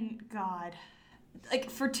then, God, like,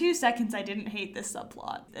 for 2 seconds I didn't hate this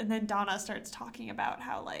subplot. And then Donna starts talking about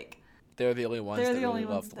how, like, they're the only ones that really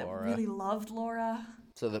loved Laura.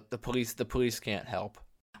 So the police can't help.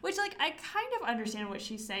 Which, like, I kind of understand what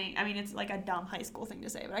she's saying. I mean, it's, like, a dumb high school thing to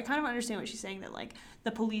say, but I kind of understand what she's saying, that, like,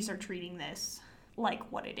 the police are treating this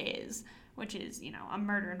like what it is, which is, you know, a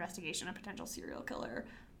murder investigation, a potential serial killer,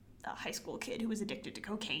 a high school kid who was addicted to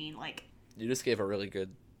cocaine, like... You just gave a really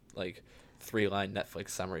good, like... 3-line Netflix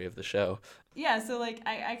summary of the show. Yeah, so like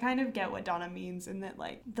I kind of get what Donna means in that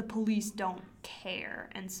like the police don't care,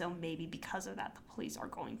 and so maybe because of that the police are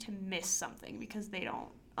going to miss something because they don't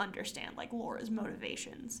understand like Laura's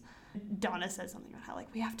motivations. Donna says something about how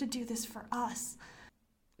like we have to do this for us.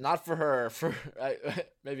 Not for her,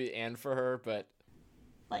 maybe and for her, but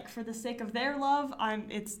like for the sake of their love,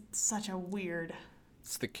 it's such a weird.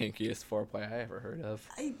 It's the kinkiest foreplay I ever heard of.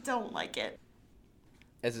 I don't like it.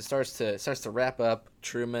 As it starts to wrap up,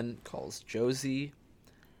 Truman calls Josie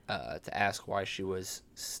to ask why she was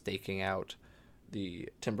staking out the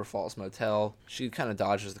Timber Falls Motel. She kind of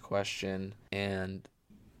dodges the question, and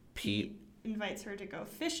Pete invites her to go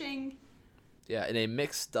fishing. Yeah, in a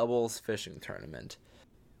mixed doubles fishing tournament.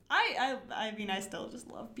 I mean, I still just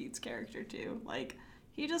love Pete's character too. Like,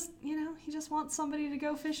 he just wants somebody to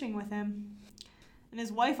go fishing with him. And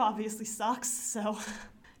his wife obviously sucks, so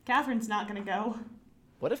Catherine's not gonna go.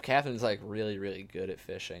 What if Catherine's, like, really, really good at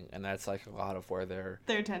fishing, and that's, like, a lot of where their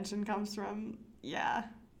tension comes from? Yeah,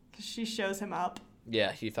 because she shows him up.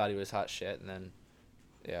 Yeah, he thought he was hot shit, and then,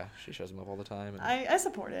 yeah, she shows him up all the time. And... I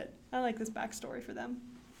support it. I like this backstory for them.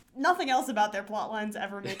 Nothing else about their plot lines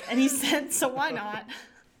ever make any sense, so why not?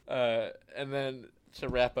 And then, to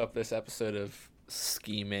wrap up this episode of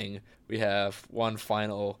scheming, we have one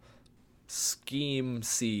final scheme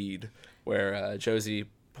seed, where Josie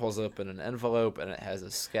pulls open an envelope and it has a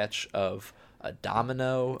sketch of a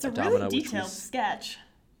domino. It's a really detailed sketch.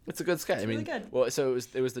 It's a good sketch. It's really good. Well, so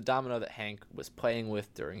it was the domino that Hank was playing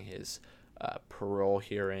with during his parole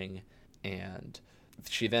hearing, and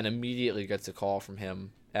she then immediately gets a call from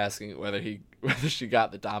him asking whether she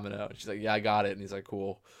got the domino. And she's like, "Yeah, I got it," and he's like,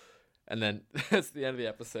 "Cool." And then that's the end of the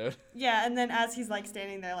episode. Yeah, and then as he's like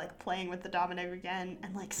standing there like playing with the domino again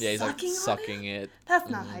and like he's like sucking it. That's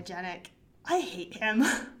not hygienic. I hate him.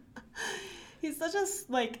 He's such a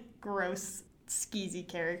like gross skeezy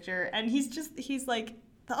character, and he's like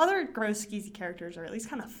the other gross skeezy characters are at least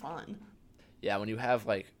kind of fun. Yeah, when you have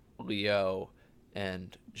like Leo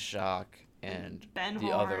and Jacques and Ben the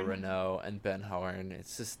Horn. other Renault and Ben Horn,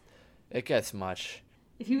 it gets much.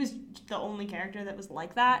 If he was the only character that was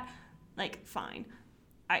like that, like fine,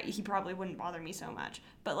 he probably wouldn't bother me so much.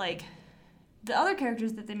 But like the other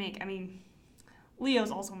characters that they make, I mean,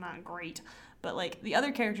 Leo's also not great, but like the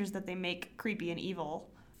other characters that they make creepy and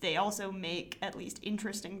evil, they also make at least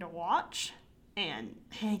interesting to watch, and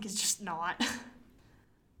Hank is just not.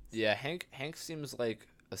 Yeah, Hank seems like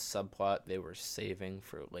a subplot they were saving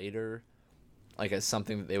for later, like as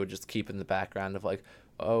something that they would just keep in the background of like,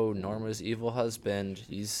 oh, Norma's evil husband,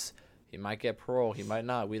 he might get parole, he might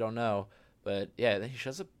not, we don't know, but yeah, he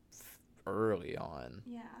shows up early on.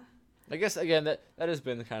 Yeah. I guess again that has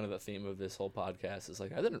been kind of the theme of this whole podcast. Is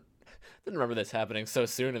like I didn't remember this happening so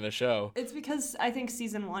soon in the show. It's because I think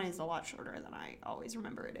season 1 is a lot shorter than I always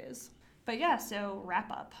remember it is. But yeah, so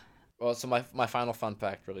wrap up. Well, so my final fun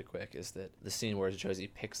fact really quick is that the scene where Josie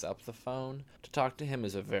picks up the phone to talk to him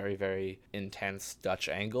is a very, very intense Dutch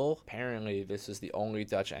angle. Apparently, this is the only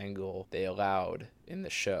Dutch angle they allowed in the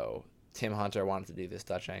show. Tim Hunter wanted to do this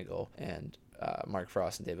Dutch angle, and Mark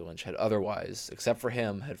Frost and David Lynch had otherwise, except for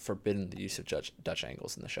him, had forbidden the use of Dutch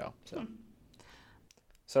angles in the show.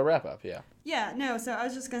 So wrap up, yeah. Yeah, no, so I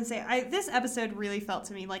was just going to say, this episode really felt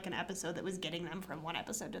to me like an episode that was getting them from one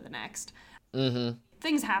episode to the next. Mm-hmm.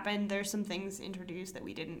 Things happen. There's some things introduced that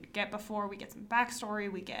we didn't get before. We get some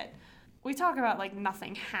backstory. We talk about, like,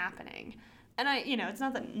 nothing happening. And it's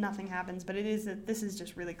not that nothing happens, but it is that this is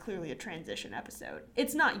just really clearly a transition episode.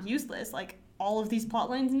 It's not useless. Like, all of these plot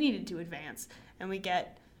lines needed to advance. And we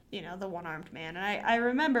get, the one-armed man. And I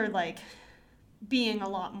remember, like, being a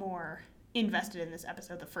lot more invested in this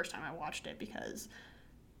episode the first time I watched it because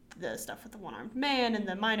the stuff with the one-armed man and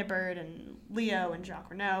the Mina Bird and Leo and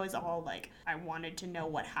Jacques Renault is all, like, I wanted to know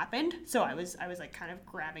what happened. So I was like, kind of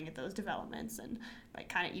grabbing at those developments and, like,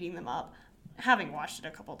 kind of eating them up. Having watched it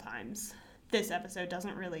a couple times, this episode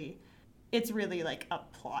doesn't really, it's really like a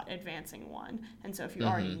plot advancing one. And so if you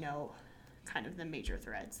already know kind of the major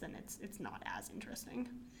threads, then it's not as interesting.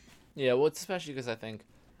 Yeah, well, it's especially because I think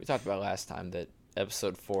we talked about last time that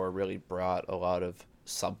episode 4 really brought a lot of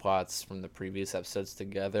subplots from the previous episodes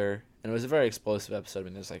together. And it was a very explosive episode. I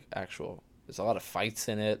mean, there's a lot of fights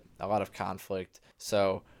in it, a lot of conflict.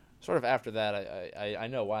 So sort of after that, I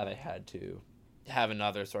know why they had to have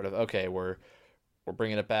another sort of, okay, we're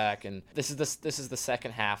bringing it back, and this is the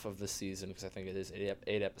second half of the season because I think it is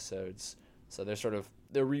 8 episodes. So they're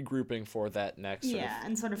regrouping for that next.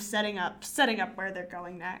 And sort of setting up where they're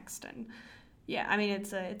going next, and yeah, I mean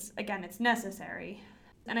it's necessary,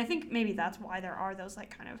 and I think maybe that's why there are those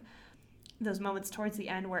like kind of those moments towards the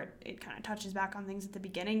end where it kind of touches back on things at the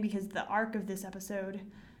beginning, because the arc of this episode,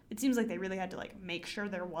 it seems like they really had to like make sure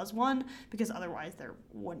there was one, because otherwise there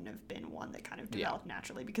wouldn't have been one that kind of developed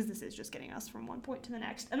naturally, because this is just getting us from one point to the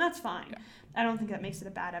next, and that's fine. Yeah. I don't think that makes it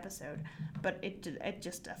a bad episode, but it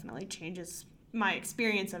just definitely changes. My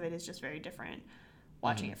experience of it is just very different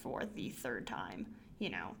watching it for the third time.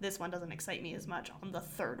 This one doesn't excite me as much on the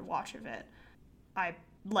third watch of it. I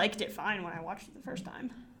liked it fine when I watched it the first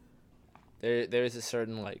time. There is a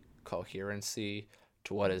certain like coherency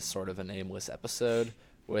to what is sort of a nameless episode,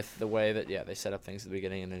 with the way that they set up things at the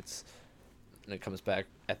beginning and it comes back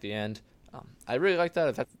at the end. I really like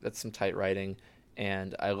that. That's some tight writing,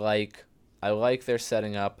 and I like their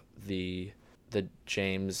setting up the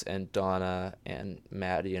James and Donna and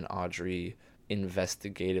Maddie and Audrey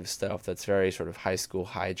investigative stuff. That's very sort of high school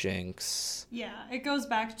hijinks. Yeah, it goes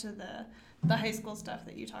back to the high school stuff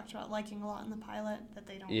that you talked about liking a lot in the pilot that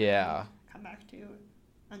they don't really come back to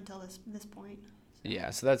until this point.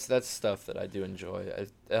 Yeah, so that's stuff that I do enjoy.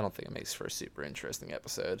 I don't think it makes for a super interesting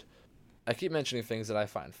episode. I keep mentioning things that I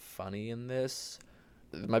find funny in this.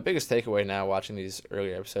 My biggest takeaway now watching these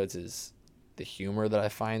earlier episodes is the humor that I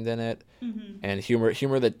find in it. And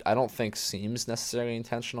humor that I don't think seems necessarily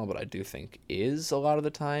intentional, but I do think is a lot of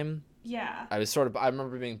the time. Yeah. I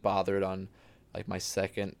remember being bothered on like my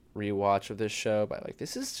second rewatch of this show by like,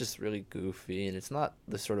 this is just really goofy, and it's not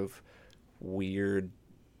the sort of weird,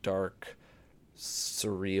 dark,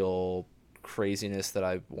 surreal craziness that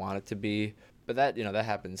I want it to be. But that that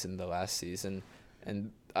happens in the last season,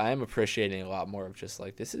 and I am appreciating a lot more of just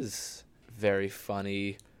like, this is very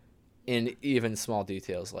funny in even small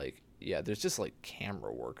details. Like, there's just like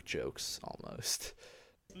camera work jokes almost.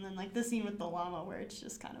 And then like the scene with the llama where it's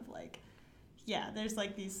just kind of like, there's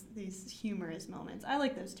like these humorous moments. I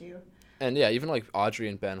like those too. And even like Audrey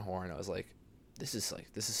and Ben Horn, I was like, this is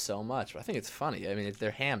so much, but I think it's funny. I mean,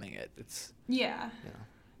 they're hamming it. It's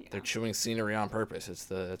they're chewing scenery on purpose.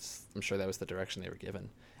 I'm sure that was the direction they were given,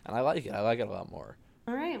 and I like it. I like it a lot more.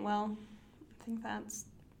 All right, well, I think that's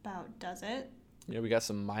about does it. We got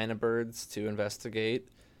some Mina Birds to investigate.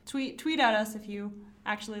 Tweet at us if you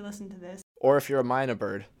actually listen to this, or if you're a Mina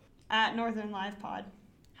Bird. @Northern Live Pod.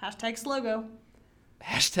 #Slogo.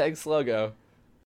 #Slogo.